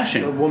incredibly A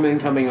dashing. woman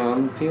coming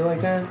on to you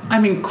like that?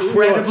 I'm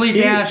incredibly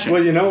dashing.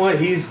 Well, you know what?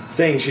 He's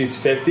saying she's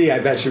 50. I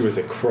bet she was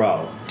a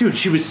crow. Dude,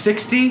 she was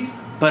 60,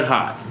 but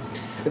hot.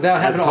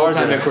 That happened That's all the hard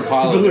time to at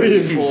Kripalu.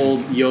 believe. These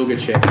old yoga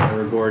chicks that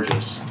were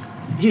gorgeous.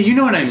 Yeah, you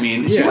know what I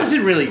mean. She Yeah.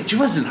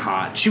 wasn't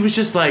hot. She was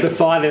just like The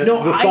thought of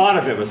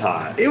it was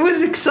hot. it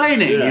was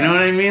exciting. Yeah. You know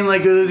what I mean?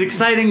 Like it was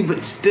exciting,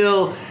 but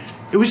still,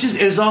 it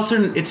was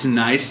also it's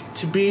nice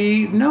to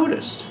be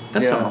noticed.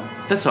 That's Yeah. all.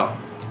 That's all.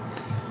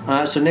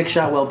 So Nick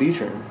shot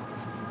Wellbutrin.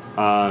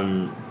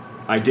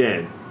 I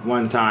did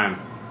one time.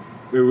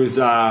 It was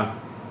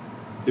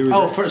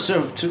Oh, for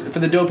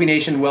the Dopey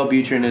Nation,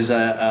 Wellbutrin is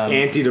a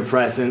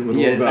antidepressant with a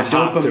little bit of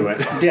hop to it.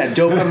 Yeah,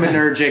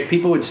 dopaminergic.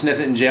 People would sniff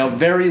it in jail.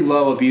 Very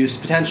low abuse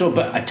potential,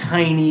 but a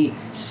tiny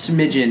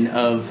smidgen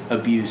of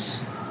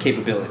abuse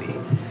capability.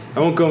 I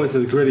won't go into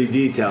the gritty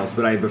details,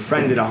 but I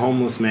befriended a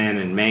homeless man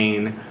in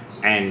Maine,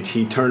 and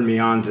he turned me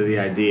on to the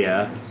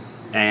idea.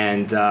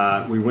 And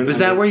we went. Was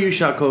that where you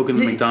shot coke in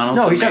the McDonald's?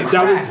 No, he shot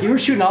That crack. was- You were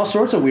shooting all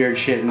sorts of weird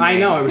shit. I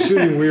know, I was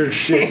shooting weird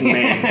shit in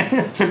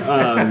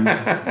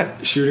Maine.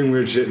 Shooting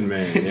weird shit in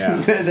Maine,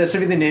 yeah. That should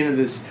be the name of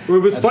this. Well,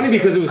 it was funny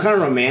because it was kind of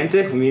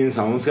romantic. Me and this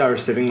homeless guy were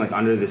sitting like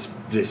under this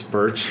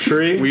birch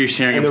tree. Were you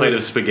sharing and a there plate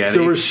was- of spaghetti?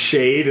 There was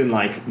shade and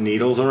like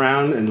needles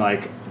around, and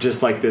like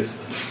just like this,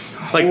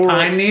 Like horror-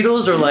 pine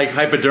needles or like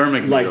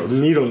hypodermic like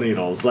needles?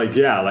 needles, like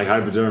like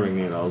hypodermic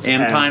needles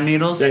And pine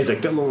needles? Yeah, he's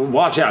like,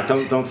 watch out,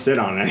 don't sit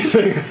on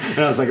anything. And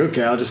I was like,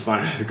 okay, I'll just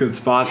find a good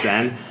spot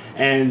then.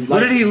 And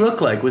What like, did he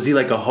look like? Was he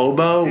like a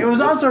hobo? It was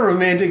also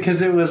romantic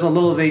because it was a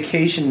little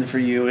vacation for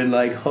you in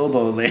like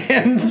hobo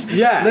land.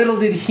 Yeah. Little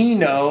did he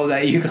know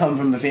that you come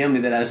from a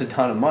family that has a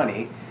ton of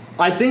money.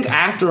 I think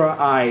after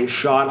I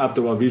shot up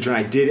the Wellbutrin,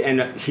 I did end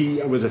up.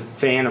 He was a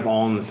fan of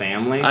All in the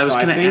Family. I was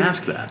so going to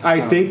ask that.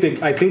 I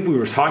think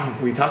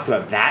we talked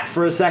about that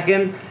for a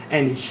second,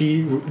 and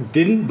he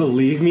didn't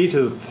believe me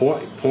to the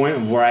point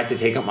of where I had to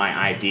take up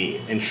my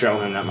ID and show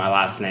him that my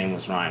last name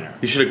was Reiner.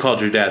 You should have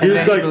called your dad. He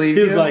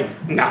was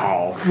like,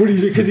 no. What do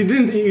you do? Because he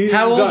didn't.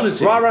 How old was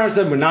he? Rob Reiner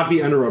said would not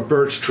be under a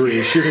birch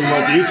tree shooting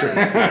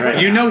Wellbutrin. Right?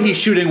 You know he's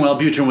shooting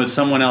Wellbutrin with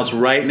someone else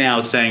right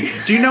now saying,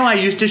 do you know I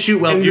used to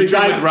shoot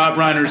Wellbutrin with Rob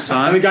Reiner's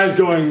son? And the guy's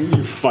going,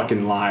 you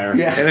fucking liar.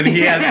 Yeah. And then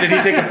did he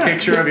take a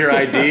picture of your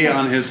ID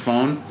on his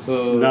phone?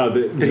 No.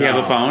 Did he have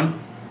a phone?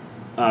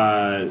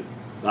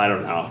 I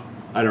don't know.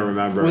 I don't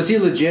remember. Was he a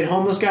legit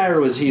homeless guy,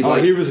 or was he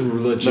like... he was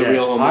legit. The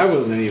real homeless? I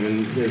wasn't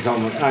even his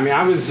homeless. I mean,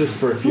 I was just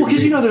for a few Well,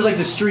 because weeks. there's like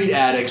the street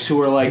addicts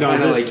who are like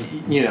kind of like,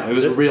 it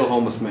was a real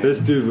homeless man. This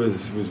dude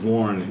was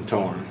worn and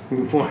torn.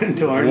 Worn and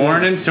torn.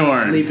 Worn and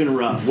torn. Sleeping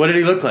rough. What did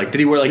he look like? Did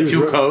he wear like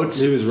two coats?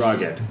 He was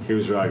rugged.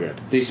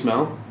 Did he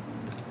smell?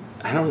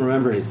 I don't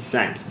remember his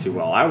scent too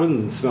well. I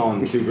wasn't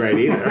smelling too great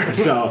either.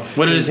 So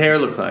What did his hair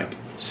look like?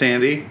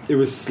 Sandy? it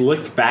was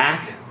slicked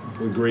back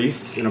with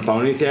grease in a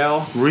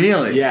ponytail.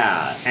 Really?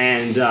 Yeah,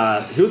 and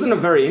he wasn't a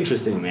very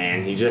interesting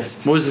man. He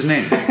just What was his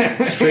name?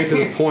 straight to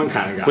the point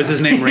kind of guy. Was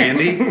his name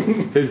Randy?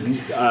 his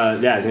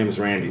name was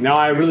Randy. No,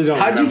 I really don't.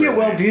 How'd you get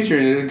remember his name.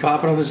 Wellbutrin? Did it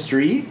cop it on the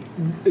street?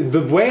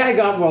 The way I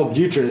got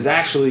Wellbutrin is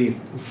actually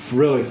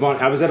really fun.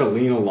 I was at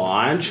Alina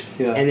Lodge,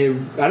 Yeah. and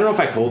I don't know if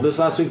I told this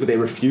last week, but they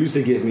refused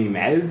to give me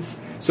meds.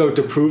 So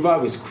to prove I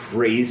was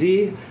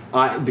crazy,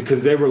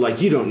 because they were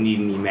like, you don't need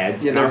any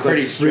meds. Yeah, and they're I was like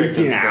pretty strict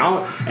freaking and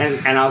out.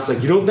 And I was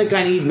like, you don't think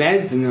I need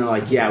meds? And they're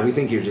like, yeah, we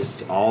think you're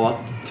just all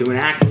up to an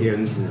act here,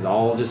 and this is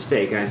all just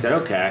fake. And I said,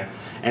 okay.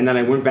 And then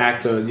I went back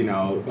to,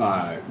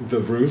 the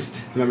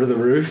Roost. Remember the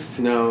Roost?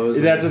 No. It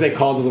was That's what they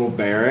called the little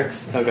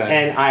barracks. Okay.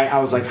 And I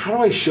was like, how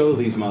do I show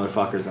these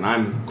motherfuckers that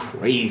I'm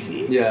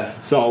crazy? Yeah.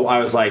 So I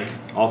was like,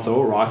 I'll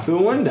throw a rock through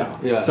a window.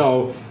 Yeah.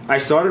 So I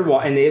started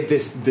and they have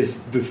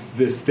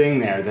this thing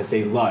there that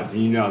they love.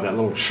 That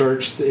little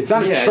church. It's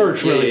not a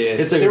church really. Yeah.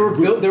 It's like they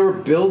were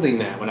building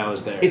that when I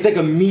was there. it's like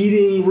a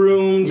meeting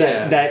room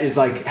Yeah. that is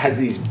like has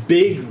these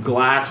big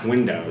glass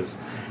windows,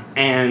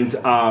 and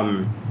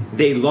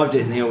they loved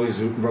it, and they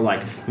always were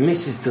like,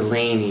 Mrs.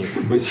 Delaney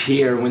was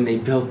here when they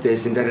built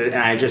this, and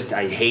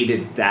I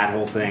hated that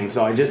whole thing.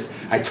 So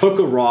I took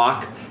a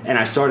rock and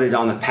I started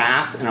on the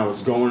path, and I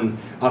was going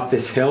up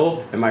this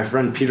hill, and my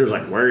friend Peter's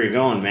like, where are you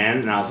going, man?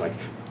 And I was like,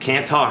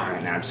 can't talk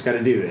right now, I just got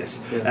to do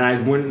this. Yeah. And I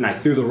went and I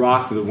threw the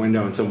rock through the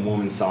window, and some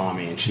woman saw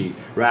me, and she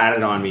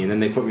ratted on me, and then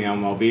they put me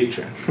on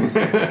Wellbutrin.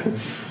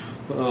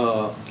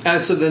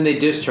 And so then they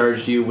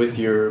discharged you with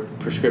your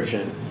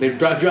prescription. They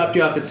dropped you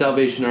off at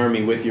Salvation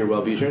Army with your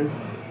Wellbutrin?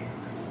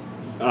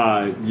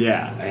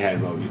 Yeah, I had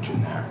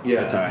Wellbutrin there.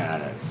 Yeah. That's how I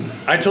had it.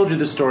 I told you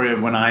the story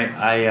of when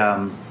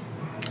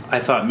I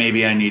thought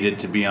maybe I needed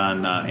to be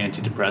on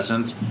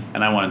antidepressants,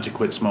 and I wanted to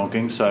quit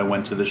smoking, so I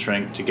went to the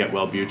shrink to get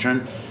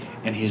Wellbutrin,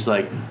 and he's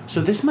like,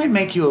 so this might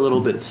make you a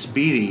little bit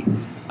speedy.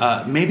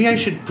 Maybe I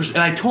should... and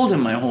I told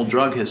him my whole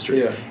drug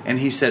history, Yeah. and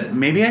he said,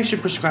 maybe I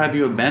should prescribe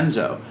you a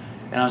benzo.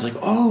 And I was like,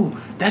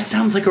 oh, that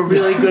sounds like a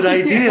really good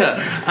idea.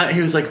 He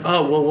was like,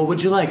 oh, well, what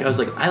would you like? I was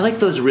like, I like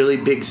those really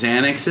big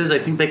Xanaxes. I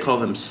think they call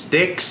them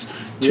sticks.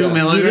 2 Yeah.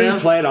 milligrams. You didn't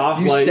play it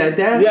off You like... said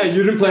that? Yeah,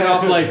 you didn't play it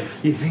off like,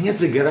 you think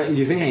it's a good idea?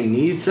 You think I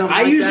need something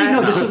I like usually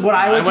that? know this is what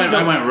I would do.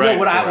 I went right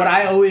what for it.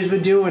 I always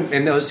would do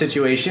in those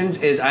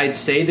situations is I'd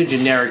say the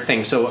generic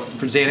thing. So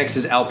for Xanax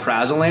is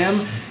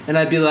alprazolam, and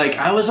I'd be like,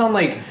 I was on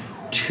like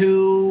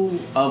 2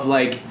 of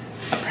like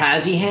a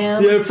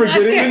Praziham. Yeah,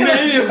 forgetting the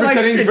name. like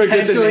Pretending to forget the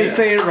intentionally name.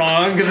 say it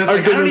wrong because I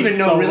I've don't done even it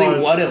know so really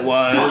much. what it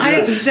was. I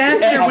had sat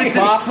there with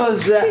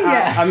the...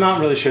 Yeah. I'm not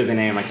really sure the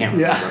name. I can't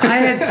remember. I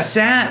had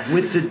sat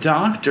with the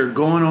doctor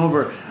going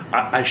over.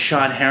 I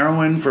shot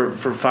heroin for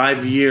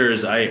 5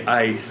 years.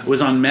 I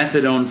was on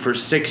methadone for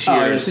 6 Oh,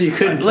 years. so you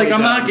couldn't like play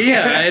I'm dumb. not.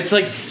 Yeah, it's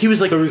like he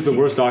was like. So he's the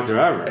worst doctor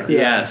ever.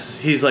 Yes,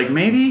 he's like,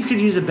 maybe you could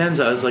use a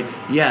benzo. I was like,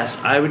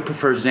 yes, I would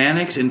prefer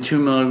Xanax and 2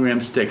 milligram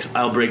sticks.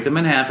 I'll break them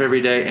in half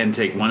every day and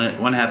take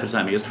one half at a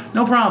time. He goes,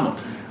 no problem.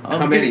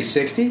 How many?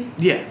 60?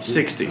 Yeah,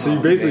 60. So you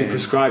basically man.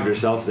 prescribed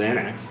yourself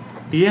Xanax.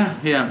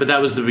 Yeah, but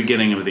that was the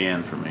beginning of the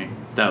end for me.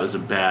 That was a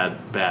bad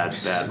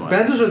one.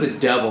 Benzos are the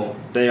devil.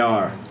 They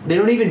are. They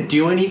don't even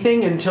do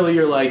anything until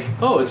you're like,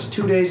 oh, it's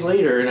 2 days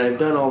later and I've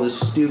done all this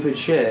stupid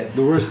shit.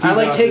 The worst I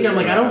like detox taking it. I'm I've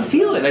like, I ever don't had.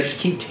 feel it. I just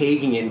keep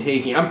taking it and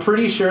taking it. I'm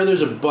pretty sure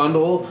there's a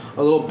little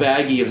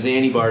baggie of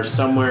Xanny bars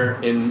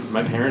somewhere in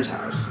my parents'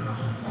 house.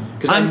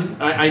 Because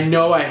I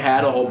know I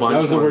had a whole bunch.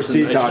 That was the once, worst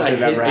and I detox just- I I've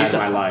hit- ever I had used in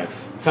to- my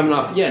life. Coming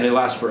off, yeah, and it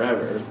lasts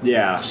forever.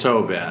 Yeah.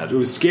 So bad. It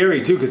was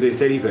scary, too, because they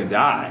said he could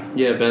die.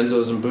 Yeah,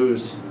 benzos and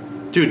booze.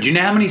 Dude, do you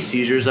know how many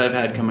seizures I've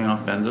had coming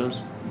off benzos?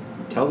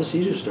 Tell the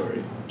seizure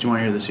story. Do you want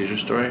to hear the seizure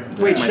story? Wait,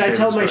 My should I favorite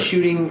tell my story.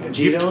 shooting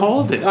Gito? You've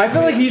told it. I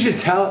feel like he should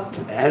tell...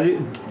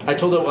 I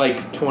told it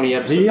like 20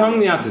 episodes. He hung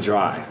me out to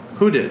dry.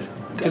 Who did?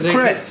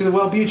 Chris. To the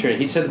Wellbutrin.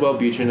 He said the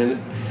Wellbutrin,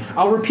 and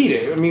I'll repeat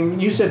it. I mean,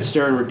 you said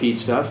Stern repeat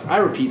stuff. I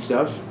repeat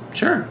stuff.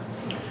 Sure.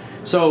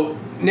 So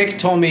Nick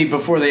told me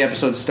before the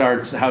episode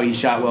starts how he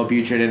shot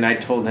Wellbutrin, and I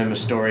told him a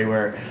story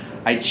where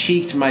I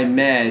cheeked my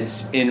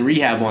meds in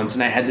rehab once,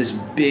 and I had this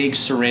big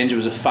syringe. It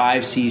was a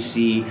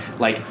 5cc,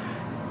 like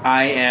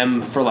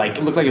IM for like,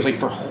 it looked like it was like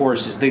for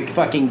horses. The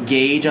fucking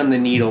gauge on the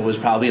needle was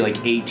probably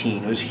like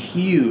 18. It was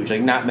huge,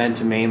 like not meant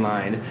to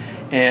mainline.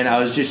 And I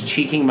was just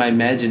cheeking my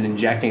meds and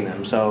injecting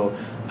them. So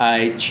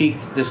I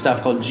cheeked this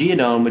stuff called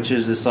Geodome, which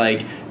is this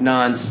like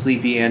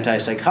non-sleepy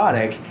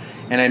antipsychotic,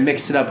 and I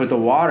mixed it up with the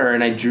water,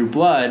 and I drew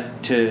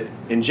blood to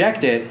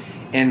inject it,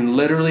 and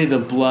literally the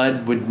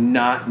blood would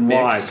not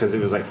mix. Why? Because it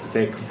was like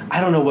thick.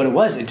 I don't know what it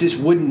was. It just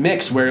wouldn't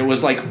mix. Where it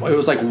was like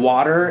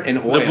water and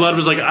oil. The blood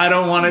was like, I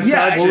don't want to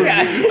touch it.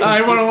 Yeah. I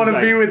don't want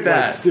to be with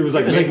that. It was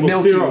like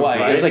milky syrup, white.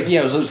 right? It was like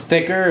it was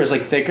thicker. It was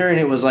like thicker, and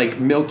it was like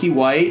milky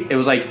white. It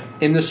was like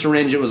in the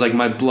syringe. It was like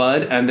my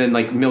blood, and then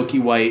like milky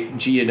white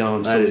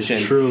Geodome solution.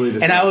 That is truly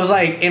disgusting. And I was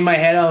like, in my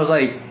head, I was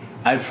like,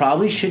 I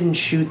probably shouldn't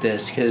shoot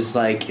this because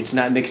like it's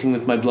not mixing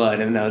with my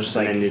blood. And I was just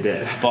like, and you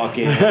did. Fuck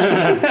it.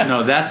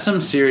 No, that's some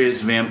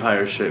serious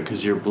vampire shit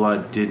because your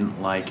blood didn't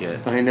like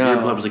it. I know.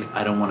 Your blood was like,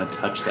 I don't want to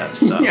touch that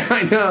stuff. Yeah,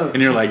 I know.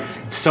 And you're like,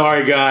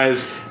 sorry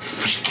guys.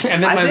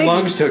 And then my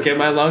lungs took it.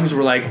 My lungs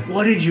were like,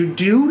 what did you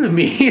do to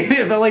me?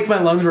 It felt like my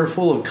lungs were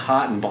full of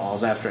cotton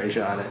balls after I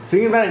shot it.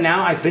 Thinking about it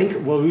now, I think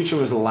Wellbutrin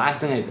was the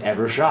last thing I've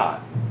ever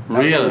shot.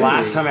 That was the Really?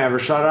 last time I ever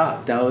shot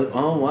up. That was,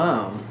 oh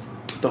wow.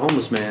 The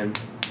homeless man.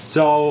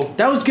 So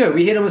That was good.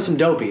 We hit him with some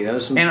dopey. That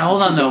was some. And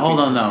hold on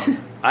dopey.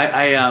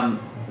 though.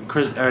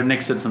 Chris or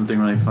Nick said something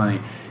really funny.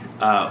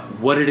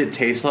 What did it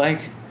taste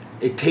like?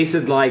 it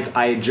tasted like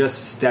I had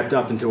just stepped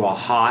up into a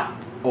hot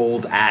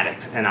old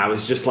attic, and I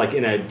was just like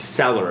in a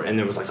cellar, and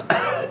there was like.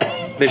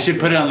 They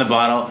should put it on the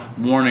bottle.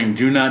 Warning: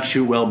 do not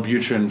shoot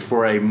Wellbutrin,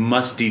 for a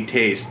musty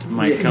taste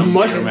might come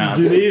to your mouth.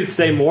 Do you need to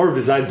say more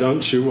besides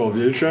don't shoot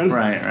Wellbutrin?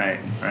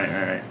 Right.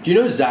 Do you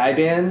know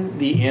Zyban,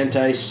 the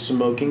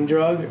anti-smoking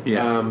drug?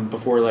 Yeah.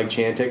 Before like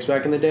Chantix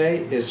back in the day,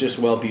 is just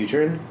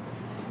Wellbutrin,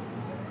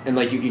 and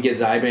like you could get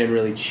Zyban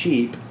really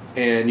cheap,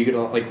 and you could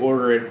like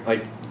order it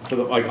like for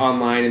the, like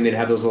online, and they'd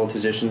have those little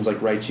physicians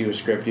like write you a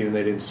script even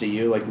they didn't see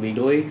you like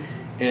legally,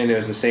 and it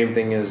was the same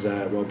thing as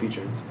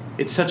Wellbutrin.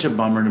 It's such a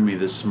bummer to me,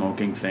 this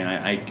smoking thing.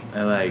 I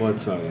like.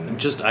 What's smoking?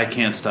 Just I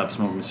can't stop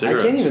smoking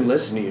cigarettes. I can't even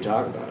listen to you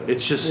talk about it.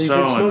 It's just You've so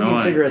been smoking annoying.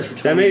 cigarettes for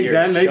 20 years.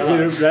 That makes Shut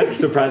me. up. That's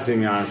depressing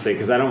me, honestly,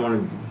 because I don't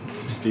want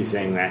to be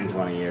saying that in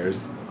 20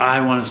 years.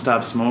 I want to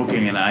stop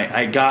smoking, and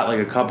I got like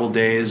a couple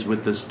days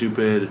with the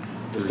stupid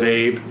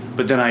vape,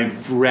 but then I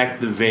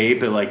wrecked the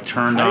vape. It like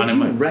turned How on did in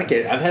you my. wreck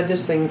it? I've had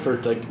this thing for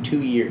like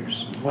 2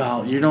 years.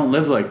 Well, you don't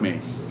live like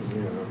me.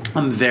 Yeah.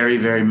 I'm very,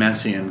 very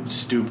messy and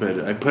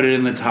stupid. I put it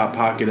in the top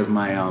pocket of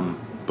my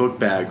book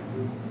bag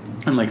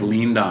and like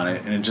leaned on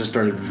it, and it just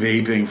started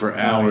vaping for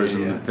hours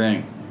in the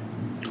thing.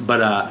 But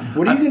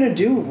What are you gonna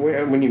do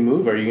when you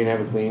move? Are you gonna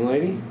have a cleaning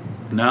lady?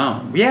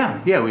 No, yeah,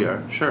 we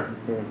are. Sure.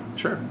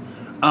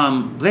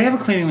 They have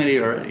a cleaning lady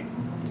already.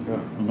 Yeah.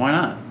 Why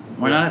not?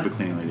 Why not have a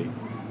cleaning lady?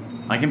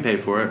 I can pay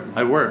for it.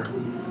 I work.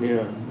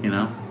 Yeah. You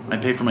know, I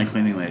pay for my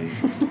cleaning lady.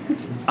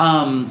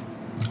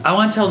 I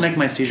want to tell Nick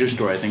my seizure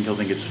story. I think he'll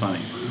think it's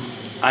funny.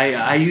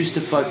 I used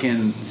to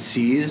fucking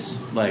seize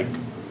like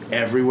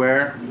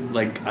everywhere.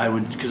 Like I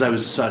would, because I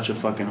was such a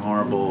fucking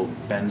horrible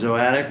benzo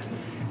addict,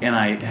 and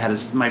I had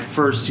my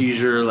first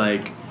seizure.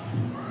 Like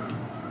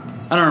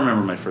I don't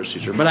remember my first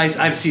seizure, but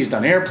I've seized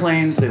on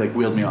airplanes. They like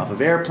wheeled me off of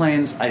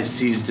airplanes. I've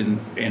seized in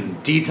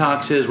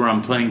detoxes where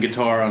I'm playing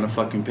guitar on a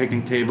fucking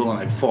picnic table and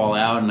I fall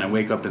out and I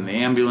wake up in the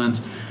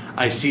ambulance.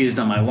 I seized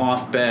on my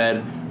loft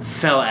bed,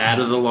 fell out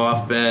of the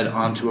loft bed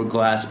onto a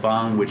glass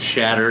bong which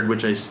shattered,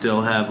 which I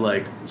still have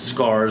like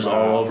scars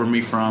all over me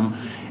from.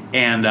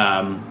 And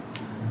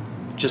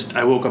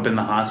I woke up in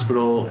the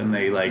hospital and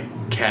they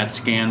like CAT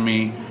scanned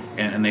me.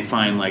 And they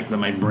find like that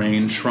my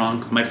brain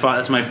shrunk.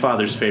 That's my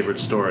father's favorite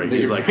story.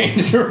 He's like, why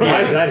is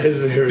that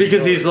his favorite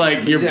because story? he's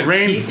like your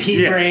brain,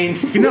 pea brain.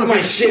 No, my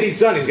shitty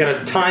son. He's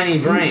got a tiny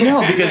brain.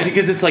 no,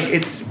 because it's like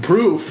it's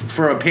proof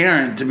for a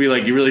parent to be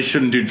like you really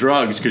shouldn't do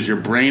drugs because your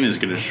brain is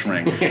going to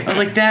shrink. I was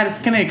like, Dad,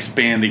 it's going to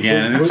expand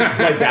again. And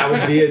Like that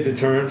would be a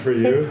deterrent for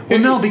you. well,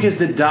 no, because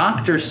the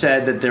doctor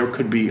said that there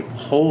could be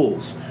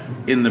holes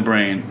in the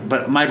brain,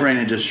 but my brain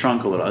had just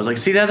shrunk a little. I was like,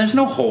 see, Dad, there's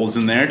no holes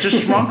in there. It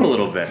just shrunk a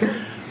little bit.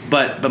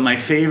 But my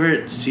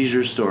favorite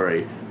seizure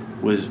story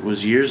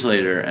was years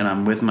later, and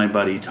I'm with my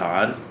buddy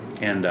Todd,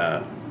 and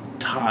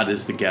Todd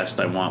is the guest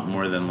I want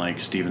more than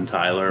like Steven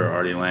Tyler or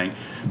Artie Lang.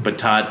 But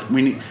Todd,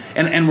 we need,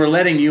 and we're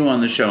letting you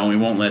on the show, and we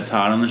won't let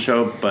Todd on the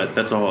show. But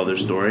that's a whole other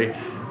story.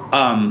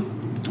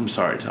 I'm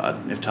sorry,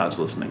 Todd, if Todd's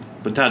listening,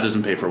 but Todd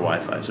doesn't pay for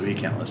Wi-Fi, so he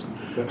can't listen.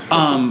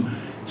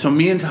 So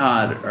me and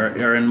Todd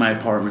are in my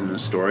apartment in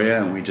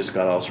Astoria, and we just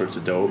got all sorts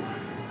of dope,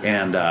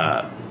 and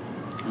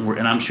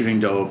I'm shooting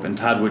dope, and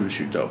Todd wouldn't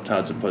shoot dope.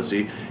 Todd's a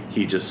pussy.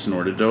 He just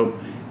snorted dope.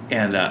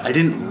 And I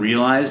didn't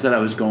realize that I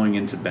was going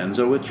into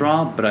benzo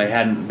withdrawal, but I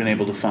hadn't been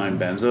able to find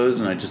benzos,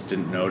 and I just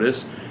didn't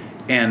notice.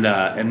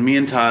 And me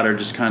and Todd are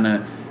just kind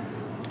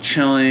of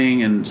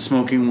chilling and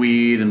smoking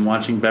weed and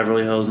watching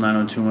Beverly Hills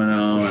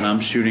 90210, and I'm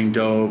shooting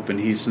dope and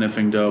he's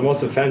sniffing dope. The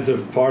most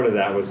offensive part of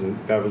that was in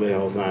Beverly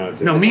Hills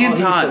 90210. No, me and all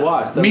he used to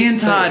watch. Todd. That Me was and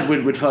his Todd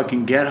thing. would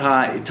fucking get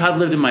high. Todd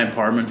lived in my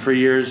apartment for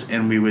years,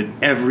 and we would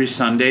every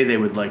Sunday they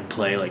would like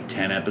play like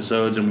 10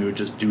 episodes, and we would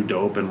just do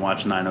dope and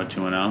watch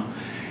 90210.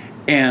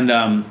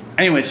 And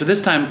anyway, so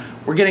this time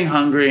we're getting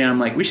hungry, and I'm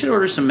like, we should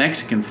order some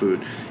Mexican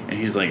food. And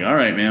he's like, all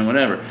right, man,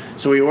 whatever.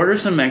 So we order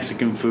some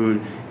Mexican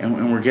food,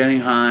 and we're getting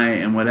high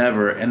and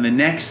whatever. And the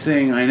next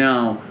thing I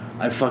know,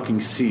 I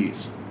fucking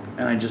seize,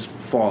 and I just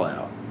fall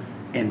out.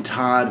 And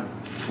Todd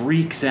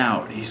freaks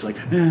out. He's like,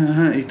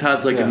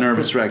 Todd's like a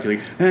nervous wreck. He's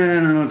like, I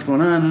don't know what's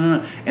going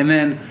on. And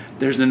then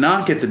there's a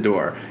knock at the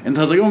door. And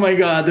Todd's like, oh my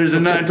God, there's a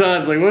knock.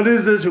 Todd's like, what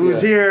is this?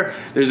 Who's here?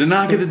 There's a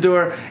knock at the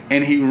door.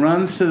 And he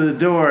runs to the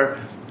door,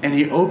 and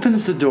he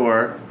opens the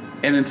door,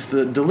 and it's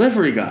the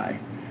delivery guy.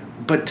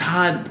 But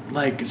Todd,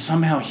 like,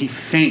 somehow he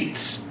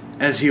faints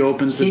as he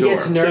opens the He door.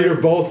 gets So you're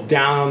both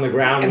down on the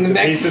ground And with the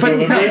the next- pizza but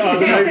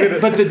delivery.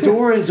 But the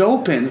door is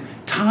open.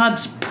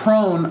 Todd's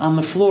prone on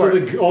the floor. So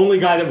the only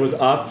guy that was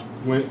up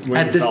when he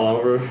fell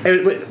over. But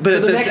So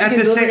the Mexican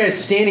delivery same,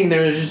 guy's standing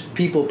there. There's just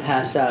people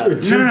passed out.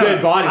 Two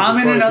dead bodies. I'm as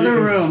in far as another you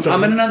can room. see.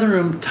 I'm in another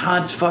room.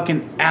 Todd's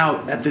fucking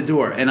out at the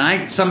door, and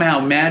I somehow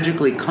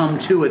magically come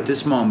to at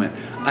this moment.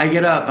 I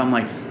get up. I'm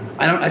like,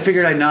 I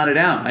figured I nodded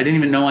out. I didn't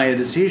even know I had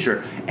a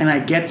seizure. And I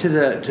get to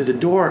the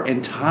door,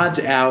 and Todd's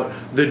out.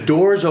 The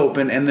door's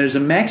open, and there's a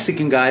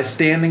Mexican guy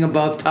standing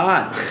above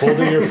Todd,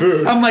 holding your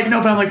food. I'm like, no,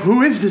 but I'm like,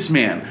 who is this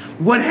man?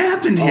 What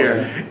happened here?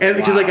 yeah. And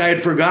because like I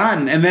had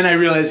forgotten, and then I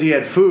realized he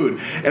had food,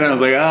 and I was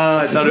like, oh,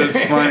 I thought it was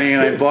funny,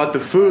 and I bought the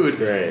food. That's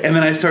great. And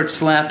then I start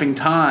slapping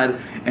Todd,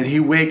 and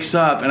he wakes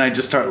up, and I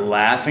just start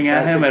laughing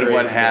at That's him a at great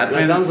what story. happened.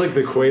 That sounds like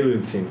the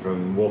Quaalude scene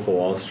from Wolf of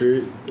Wall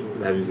Street.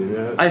 Have you seen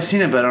that? I've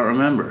seen it, but I don't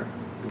remember.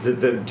 Is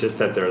it just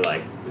that they're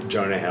like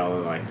Jonah Hill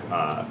and like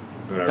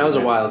whatever? That was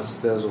a wild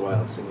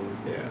scene.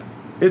 Yeah.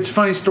 It's a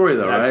funny story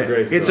though, That's right? a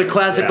great story. It's a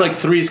classic Yeah. like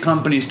Three's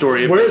Company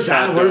story. if Where's they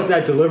shot Where's dope.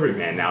 that delivery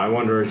man now? I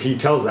wonder if he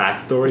tells that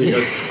story. He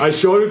goes, I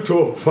showed him to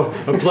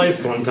a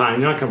place one time.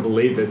 You're not going to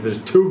believe this. There's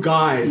two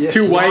guys.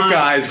 Two white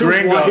guys, two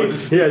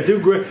gringos. white- yeah,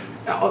 two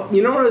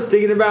you know what I was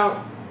thinking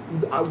about?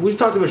 We've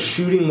talked about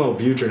shooting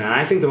Wellbutrin, and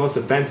I think the most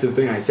offensive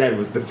thing I said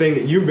was the thing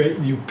that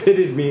you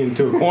pitted me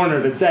into a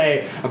corner to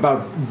say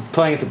about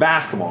playing at the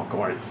basketball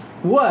courts.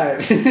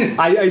 What?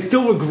 I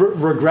still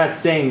regret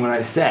saying what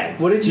I said.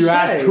 What did you say?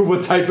 asked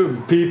what type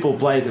of people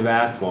play at the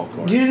basketball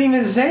courts. You didn't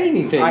even say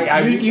anything.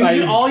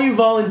 All you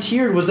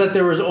volunteered was that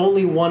there was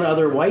only one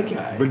other white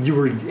guy. But you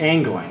were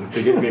angling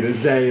to get me to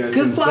say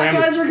Because black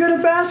guys are good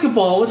at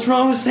basketball. What's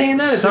wrong with saying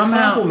that? It's a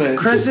Somehow, compliment.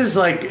 Chris is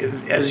like,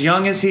 as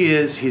young as he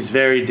is, he's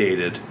very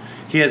dated.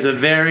 He has a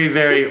very,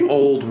 very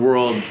old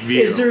world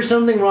view. Is there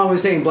something wrong with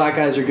saying black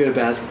guys are good at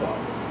basketball?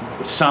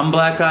 Some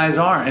black guys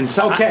are, and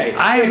some. Okay.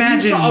 I If you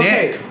imagine saw-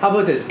 Nick. Okay, how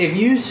about this? If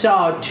you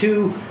saw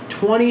two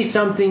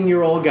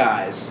 20-something-year-old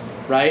guys,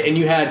 right, and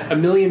you had $1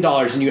 million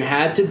and you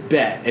had to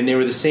bet, and they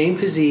were the same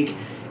physique,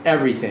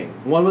 everything.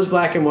 One was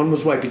black and one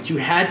was white, but you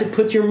had to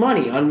put your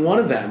money on one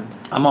of them.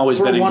 I'm always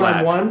For betting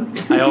black. one-on-one?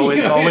 I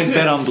always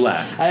bet on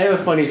black. I have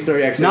a funny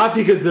story, actually. Not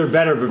because they're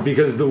better, but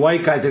because the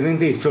white guys, I think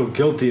they feel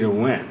guilty to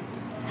win.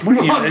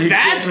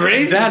 That's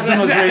racist. That's the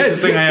most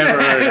racist thing I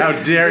ever heard.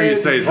 How dare you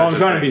say Well, such I'm a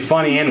trying to thing. be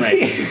funny and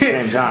racist at the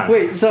same time.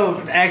 Wait,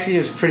 so actually,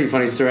 it's a pretty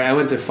funny story. I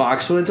went to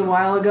Foxwoods a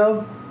while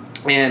ago,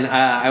 and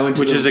I went to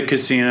Which is a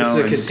casino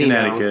in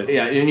Connecticut.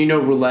 Yeah, and you know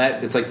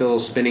roulette. It's like the little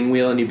spinning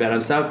wheel, and you bet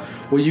on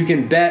stuff. Well, you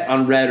can bet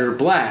on red or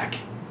black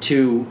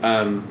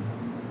to.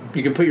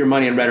 You can put your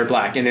money on red or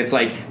black, and it's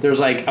like there's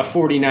like a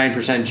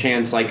 49%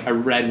 chance like a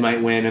red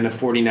might win, and a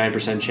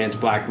 49% chance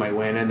black might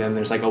win, and then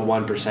there's like a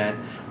 1%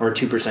 or a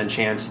 2%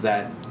 chance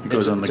that It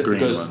goes on the green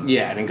one.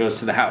 Yeah, and it goes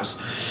to the house.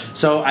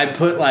 So I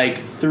put like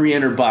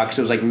 $300.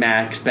 It was like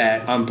max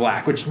bet on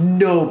black, which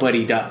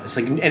nobody does.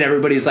 Like, and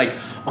everybody's like,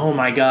 "Oh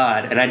my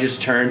god!" And I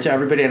just turn to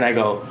everybody and I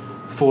go,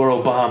 "For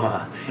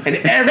Obama," and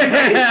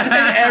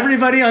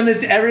everybody at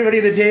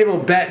the table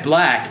bet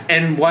black.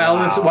 And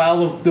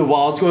while the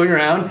wall's going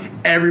around,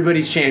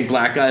 everybody's chanting.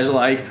 Black guys are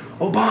like,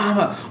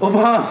 "Obama,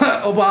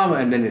 Obama, Obama,"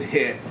 and then it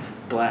hit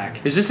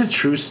black. Is this a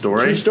true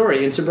story? True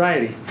story in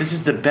sobriety. This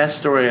is the best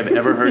story I've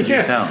ever heard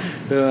you tell.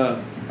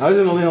 I was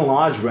in Alina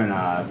Lodge when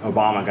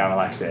Obama got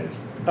elected.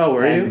 Oh,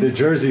 were you? And the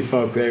Jersey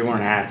folk, they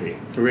weren't happy.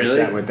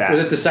 Really? With that. Was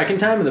it the second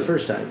time or the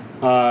first time?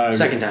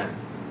 Second time.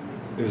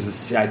 It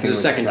was, I think It was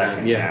the second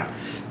time. Yeah.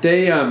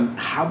 They.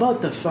 How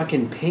about the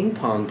fucking ping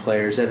pong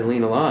players at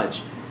Alina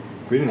Lodge?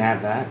 We didn't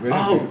have that. We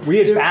Oh,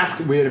 had a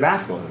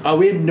basketball.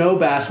 We had no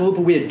basketball,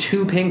 but we had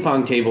two ping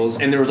pong tables,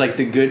 and there was like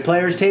the good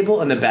players table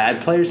and the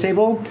bad players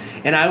table,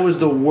 and I was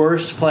the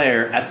worst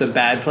player at the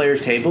bad players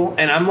table,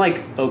 and I'm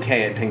like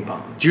okay at ping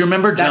pong. Do you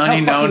remember That's Johnny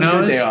how fucking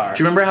No-Nos? good they are. Do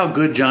you remember how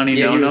good Johnny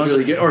Yeah, he No-Nos? was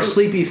really good. Or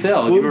Sleepy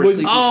Phil. Do you remember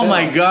Sleepy Oh Phil?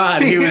 my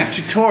god, he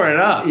tore it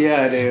up.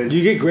 Yeah, dude.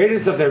 You get graded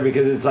stuff there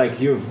because it's like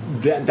you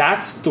have.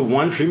 That's the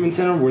one treatment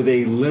center where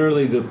they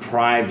literally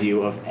deprive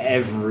you of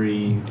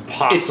every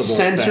possible. It's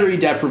sensory thing.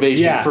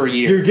 deprivation Yeah. for a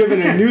year. You're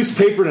given a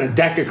newspaper and a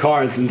deck of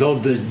cards and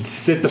told to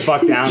sit the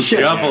fuck down.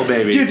 Shuffle,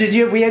 baby.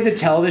 Dude, we had the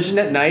television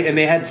at night and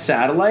they had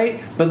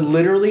satellite, but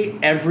literally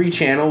every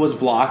channel was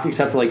blocked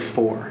except for like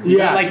 4. You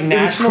got, like it was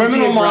National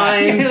Criminal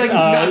Geographic, Minds, like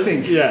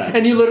nothing. yeah.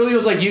 And you literally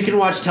was like, you can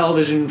watch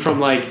television from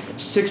like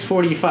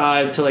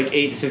 6:45 to like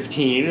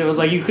 8:15. It was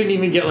like you couldn't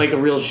even get like a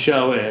real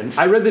show in.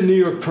 I read the New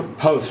York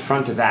Post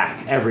front to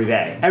back every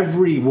day,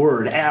 every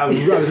word. I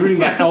was reading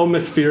about Elle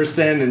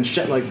Macpherson and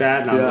shit like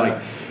that, and I was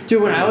like,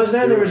 dude, when I was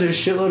there was a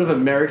shitload of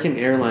American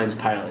Airlines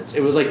pilots.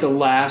 It was like the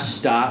last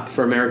stop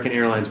for American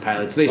Airlines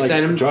pilots. They like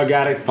sent them drug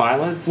addict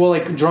pilots. well,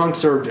 like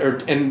drunks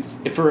and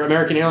for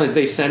American Airlines,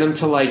 they sent them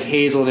to like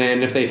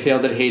Hazelden. If they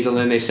failed at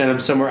Hazelden, they sent them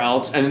somewhere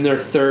else. And then their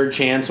third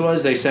chance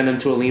was they sent them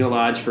to Alina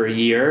Lodge for a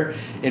year.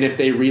 And if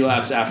they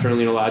relapse after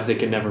Alina Lodge, they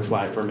could never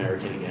fly for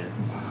American again.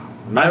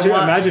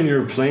 Imagine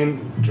your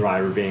plane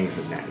driver being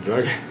a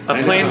drug.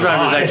 A plane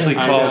driver is actually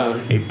I called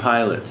know. a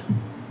pilot.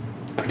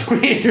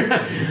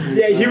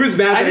 Yeah, he was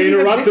mad that I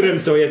interrupted him,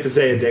 so he had to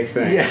say a dick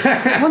thing.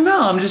 Yeah. Well,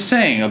 no, I'm just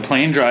saying a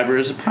plane driver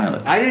is a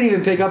pilot. I didn't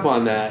even pick up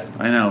on that.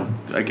 I know.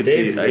 I could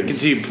Dave see. I did. could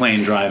see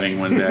plane driving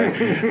one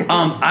day.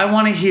 I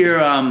want to hear.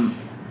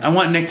 I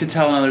want Nick to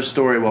tell another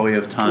story while we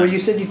have time. Well, you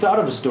said you thought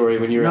of a story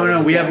when you were.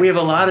 no. We have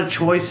a lot of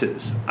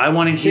choices. I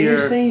want to Didn't hear.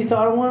 you say you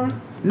thought of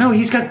one? No,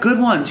 he's got good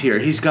ones here.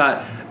 He's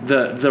got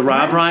the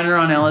Rob Reiner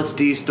on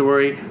LSD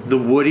story, the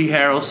Woody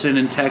Harrelson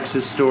in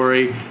Texas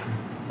story.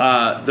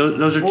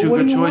 Those are Well, two what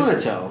good do you want to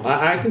choices. tell?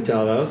 I can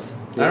tell those.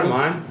 I don't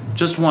mind.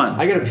 Just one.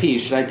 I gotta pee.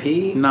 Should I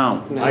pee?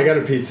 No. I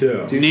gotta pee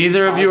too. Do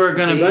Neither of you are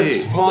gonna pee.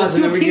 Let's pee. pause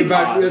and do then we pee get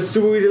back. pause. Let's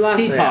do what we did last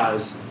Pee time.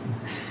 pause.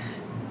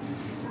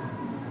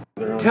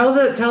 Tell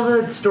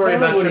the story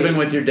Tell about Woody. tripping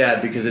with your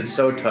dad because it's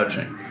so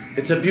touching.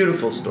 It's a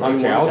beautiful story.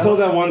 Okay, I'll tell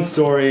that one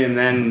story and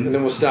And then.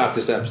 then we'll stop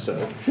this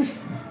episode.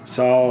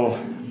 So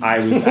I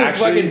was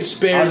actually. Fucking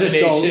spare I'll just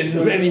the nation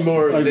go, any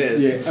more of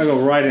this. Yeah, I'll go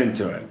right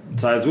into it.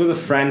 So I was with a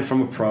friend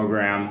from a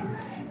program,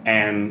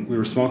 and we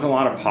were smoking a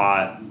lot of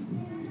pot,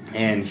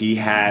 and he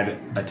had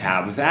a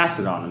tab of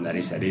acid on him that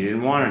he said he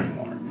didn't want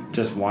anymore.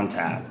 Just one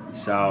tab.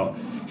 So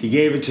he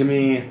gave it to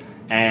me,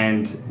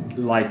 and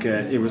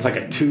it was like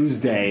a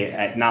Tuesday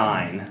at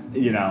 9,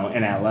 in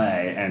LA,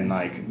 and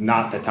like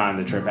not the time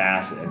to trip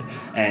acid.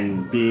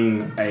 And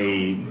being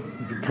a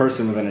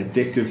person with an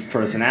addictive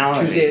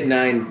personality. Tuesday at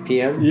 9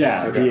 p.m.?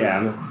 Yeah, Okay.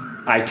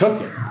 PM. I took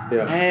it.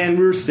 Yeah. And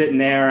we were sitting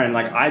there, and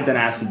like I'd done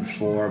acid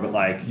before, but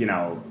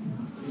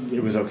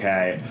it was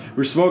okay.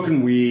 We're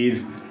smoking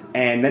weed,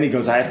 and then he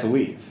goes, "I have to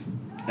leave,"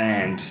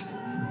 and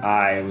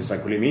I was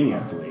like, "What do you mean you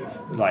have to leave?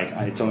 Like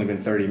it's only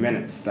been 30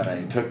 minutes that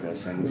I took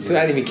this, and It's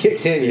not even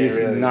kicked in yet, it's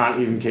really. not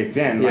even kicked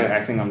in. Like Yeah.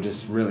 I think I'm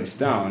just really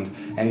stoned."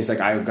 And he's like,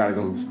 "I've got to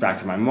go back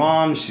to my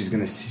mom. She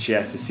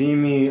has to see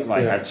me.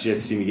 Like Yeah. she has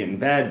to see me get in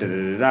bed." Da, da,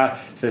 da, da.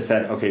 So I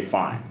said, "Okay,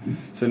 fine."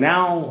 So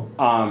now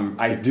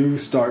I do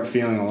start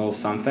feeling a little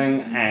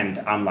something, and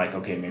I'm like,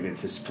 "Okay, maybe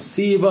it's just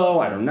placebo.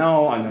 I don't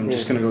know. I'm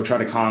just gonna go try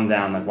to calm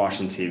down, like watch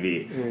some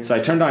TV." So I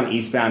turned on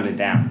Eastbound and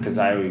Down because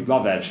I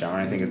love that show and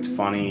I think it's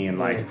funny and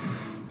like.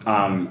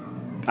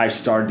 I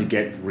started to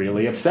get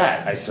really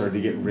upset. I started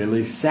to get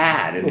really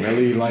sad and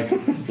really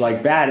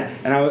like bad.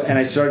 And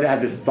I started to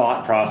have this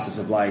thought process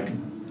of like,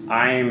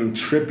 I'm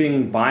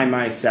tripping by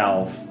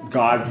myself.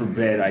 God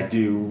forbid I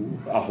do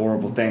a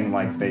horrible thing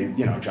like they,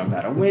 jump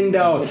out a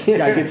window.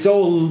 I get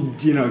so,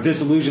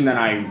 disillusioned that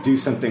I do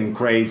something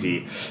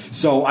crazy.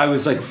 So I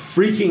was like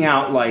freaking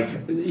out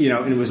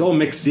and it was all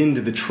mixed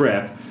into the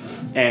trip.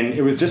 And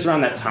it was just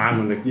around that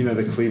time when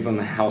the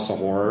Cleveland House of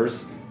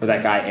Horrors, where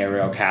that guy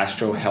Ariel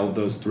Castro held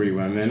those 3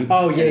 women.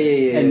 Oh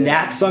yeah. And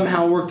that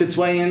somehow worked its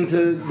way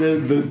into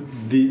the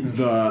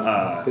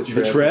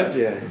trip.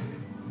 Yeah.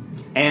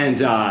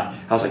 And I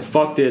was like,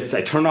 "Fuck this!"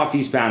 I turned off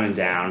Eastbound and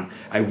Down.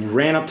 I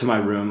ran up to my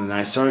room and then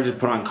I started to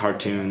put on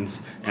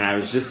cartoons. And I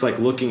was just like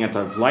looking at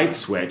the light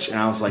switch, and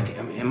I was like,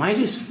 "Am I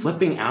just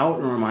flipping out,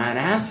 or am I on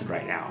acid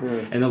right now?"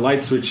 And the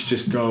light switch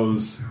just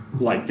goes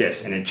like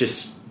this, and it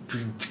just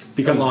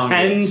becomes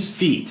 10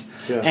 feet.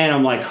 Yeah. And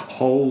I'm like,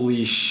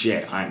 "Holy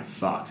shit, I'm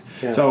fucked."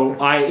 Yeah. So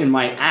in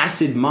my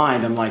acid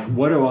mind, I'm like,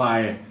 "What do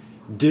I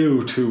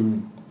do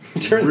to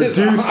Turn this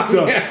reduce off.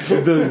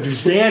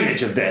 the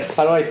damage of this?"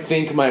 How do I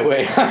think my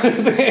way out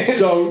of this?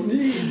 So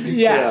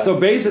Yeah. so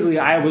basically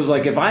I was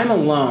like, if I'm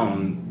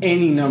alone,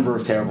 any number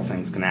of terrible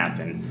things can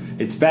happen.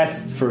 It's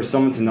best for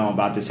someone to know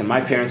about this, and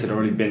my parents had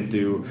already been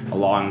through a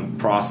long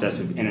process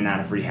of in and out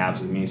of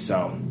rehabs with me,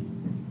 so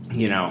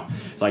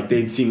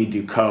they'd see me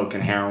do coke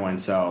and heroin,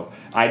 so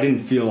I didn't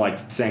feel like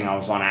saying I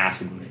was on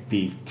acid would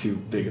be too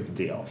big of a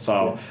deal.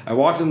 So I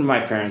walked into my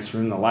parents'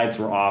 room, the lights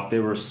were off, they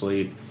were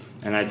asleep,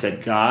 and I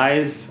said,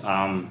 "Guys,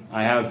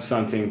 I have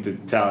something to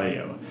tell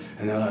you."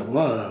 And they're like,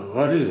 whoa,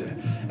 what is it?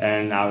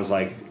 And I was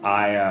like,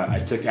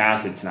 I took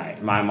acid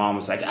tonight. My mom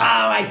was like, oh,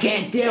 I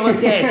can't deal with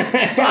this.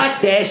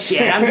 Fuck this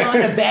shit. I'm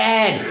going to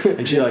bed.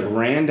 And she like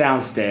ran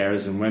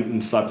downstairs and went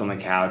and slept on the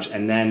couch.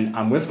 And then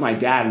I'm with my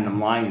dad and I'm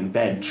lying in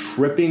bed,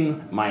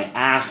 tripping my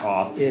ass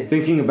off,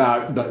 thinking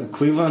about the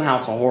Cleveland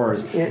House of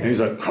Horrors. And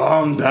he's like,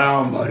 calm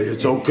down, buddy.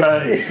 It's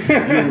okay.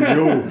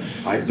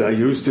 I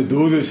used to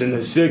do this in the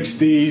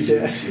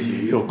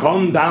 60s. You'll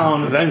come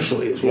down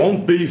eventually. It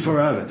won't be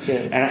forever.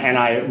 And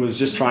I was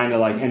just trying to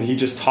like, and he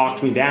just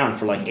talked me down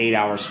for like 8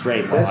 hours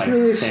straight. That's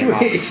really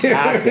sweet.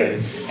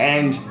 Acid.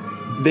 And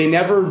they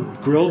never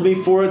grilled me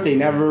for it. They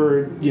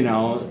never,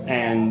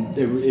 and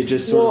it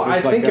just sort of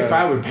was I think if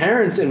I were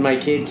parents and my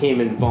kid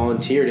came and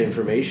volunteered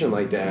information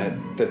like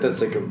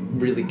that's like a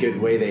really good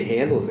way they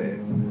handled it.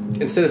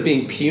 Instead of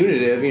being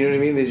punitive, you know what I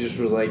mean? They just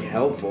was like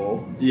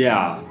helpful.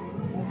 Yeah.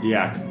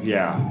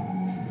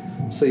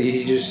 So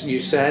you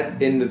sat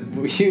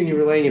you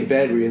were laying in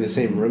bed. Were you in the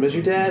same room as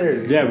your dad,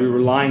 or? Yeah, we were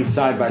lying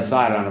side by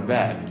side on a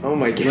bed. Oh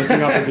my god!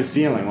 Looking up at the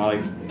ceiling while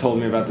he told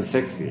me about the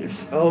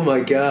 60s. Oh my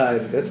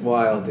god, that's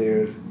wild,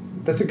 dude.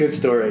 That's a good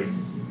story.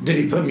 Did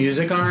he put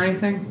music on or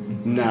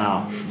anything?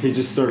 No, he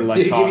just sort of like.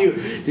 Did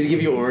he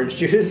give you orange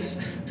juice?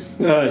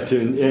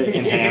 To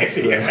enhance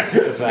the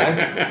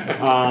effects.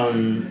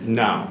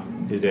 No,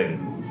 he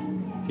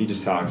didn't. He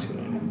just talked to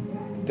me.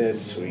 That's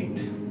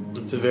sweet.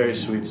 It's a very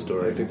sweet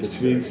story. It's a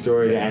sweet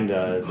story to end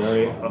a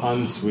very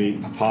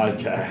unsweet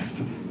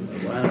podcast.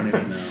 I don't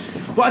even know.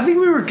 Well, I think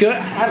we were good.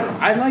 I don't know.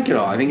 I like it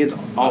all. I think it's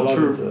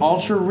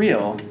ultra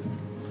real.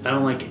 I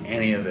don't like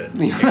any of it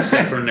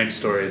except for Nick's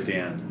story at the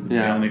end. It's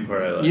the only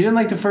part I like. You didn't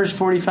like the first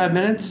 45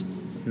 minutes?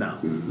 No,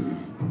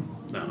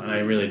 and I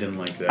really didn't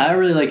like that. I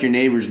really like your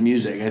neighbor's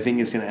music. I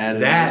think it's going to add a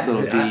nice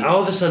little beat.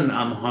 All of a sudden,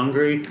 I'm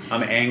hungry,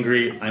 I'm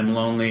angry, I'm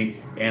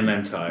lonely, and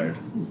I'm tired.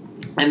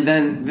 And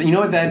then, you know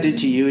what that did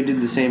to you? It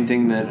did the same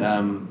thing that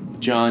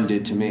John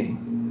did to me.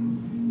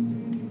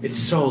 It's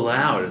so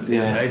loud.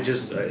 Yeah.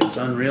 It's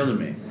unreal to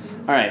me.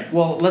 All right.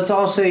 Well, let's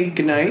all say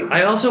goodnight.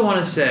 I also want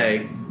to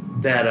say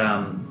that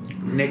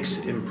Nick's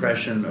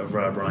impression of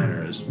Rob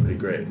Reiner is pretty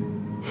great,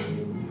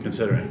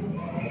 considering.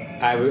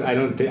 I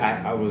don't think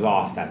I was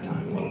off that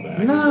time a little bit.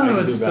 No, it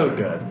was still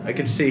good. I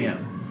could see him.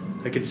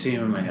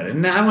 In my head.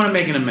 And now I want to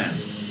make an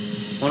amends.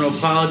 I want to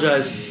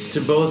apologize to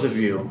both of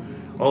you.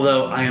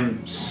 Although I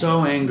am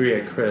so angry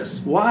at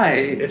Chris. Why?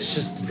 It's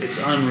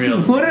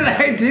unreal. What did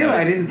I do?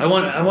 I didn't. I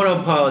want to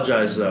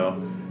apologize though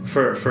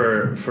for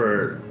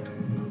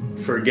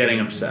getting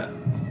upset.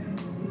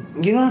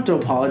 You don't have to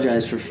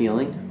apologize for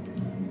feeling.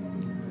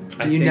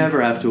 You never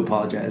have to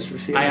apologize for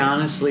feeling. I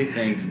honestly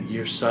think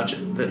you're such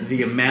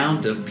the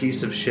amount of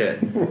piece of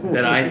shit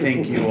that I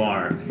think you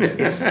are.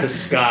 It's the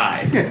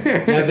sky.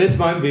 Now this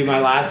might be my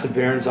last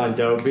appearance on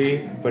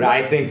Dopey, but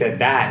I think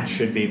that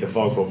should be the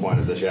focal point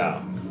of the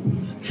show.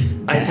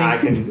 I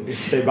can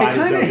say bye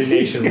to Dopey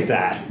Nation with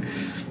that.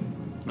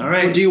 All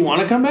right. Well, do you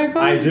want to come back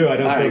on? I do. I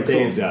don't think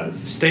Dave does.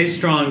 Stay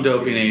strong,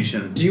 Dopey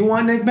Nation. Do you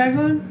want Nick back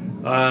on?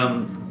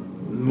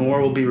 More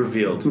will be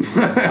revealed.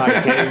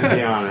 I can't even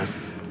be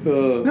honest.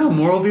 No,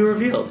 more will be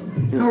revealed.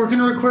 No, we're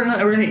gonna record.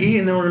 We're gonna eat,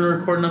 and then we're gonna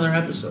record another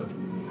episode.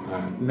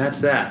 And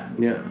that's that.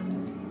 Yeah.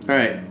 All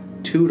right.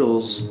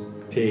 Toodles.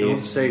 Peace. Don't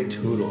say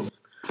toodles.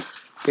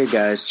 Hey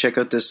guys, check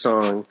out this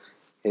song.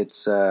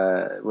 It's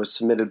was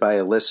submitted by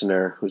a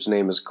listener whose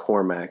name is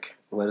Cormac.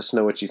 Let us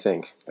know what you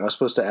think. I was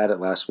supposed to add it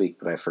last week,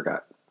 but I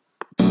forgot.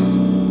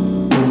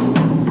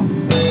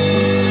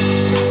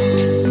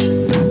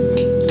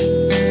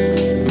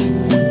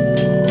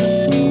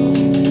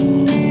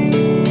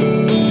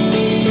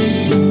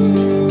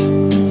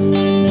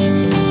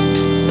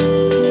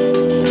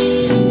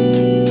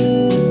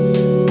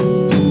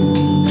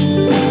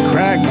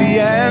 Crack the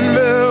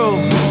anvil,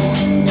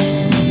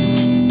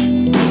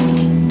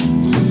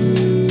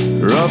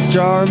 rough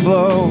jar and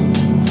blow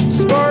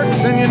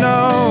sparks, and you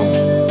know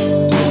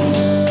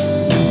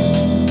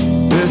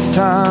this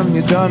time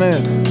you done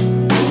it.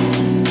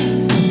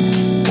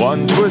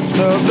 One twist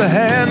of the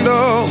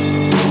handle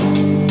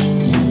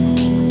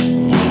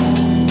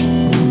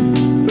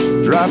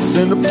drops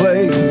into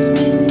place,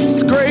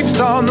 scrapes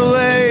on the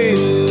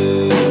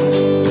lathe,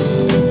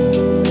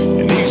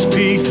 and each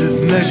piece is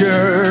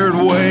measured,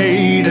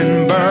 weighed,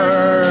 and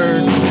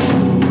burned.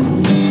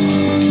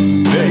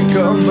 Make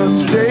a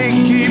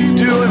mistake, keep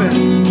doing it,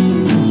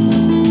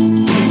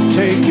 keep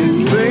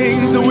taking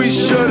things that we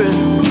shouldn't.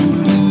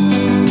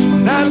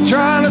 Not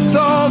trying to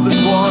solve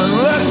this one,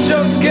 let's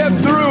just get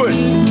through it.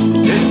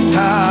 It's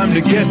time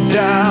to get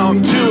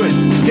down to it.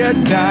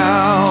 Get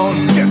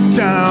down, get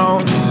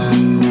down.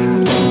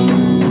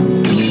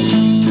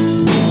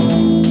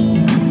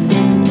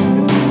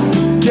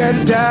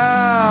 Get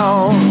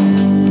down.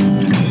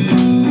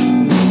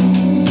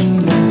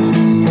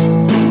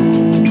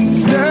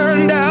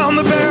 Staring down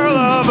the barrel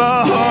of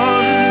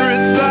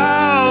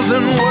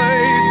 100,000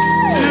 ways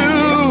to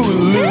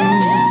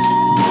lose.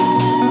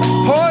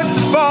 Poised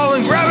to fall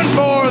and grabbing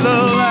for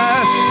the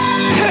last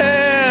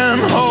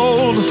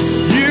handhold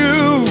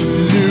you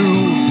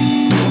knew.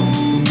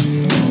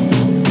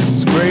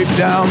 Scrape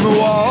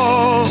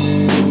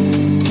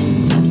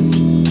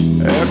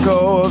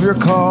echo of your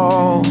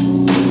call. Don't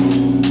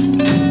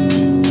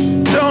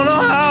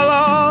know how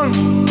long,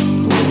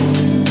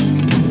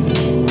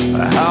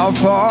 how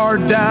far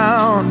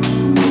down.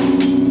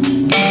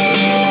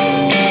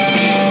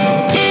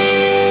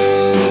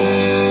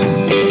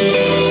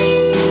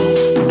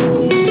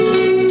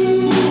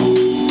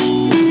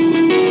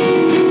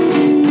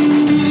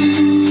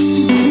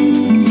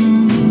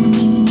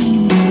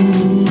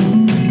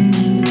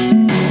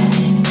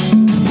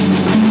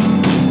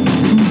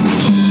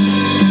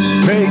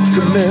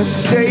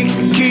 Mistake,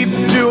 keep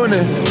doing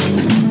it.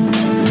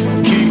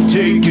 Keep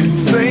taking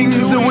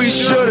things that we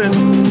shouldn't.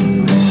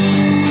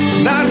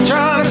 Not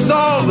trying to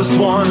solve this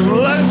one,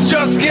 let's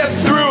just get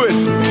through it.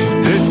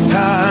 It's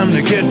time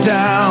to get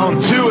down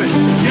to it.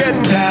 Get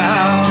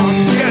down.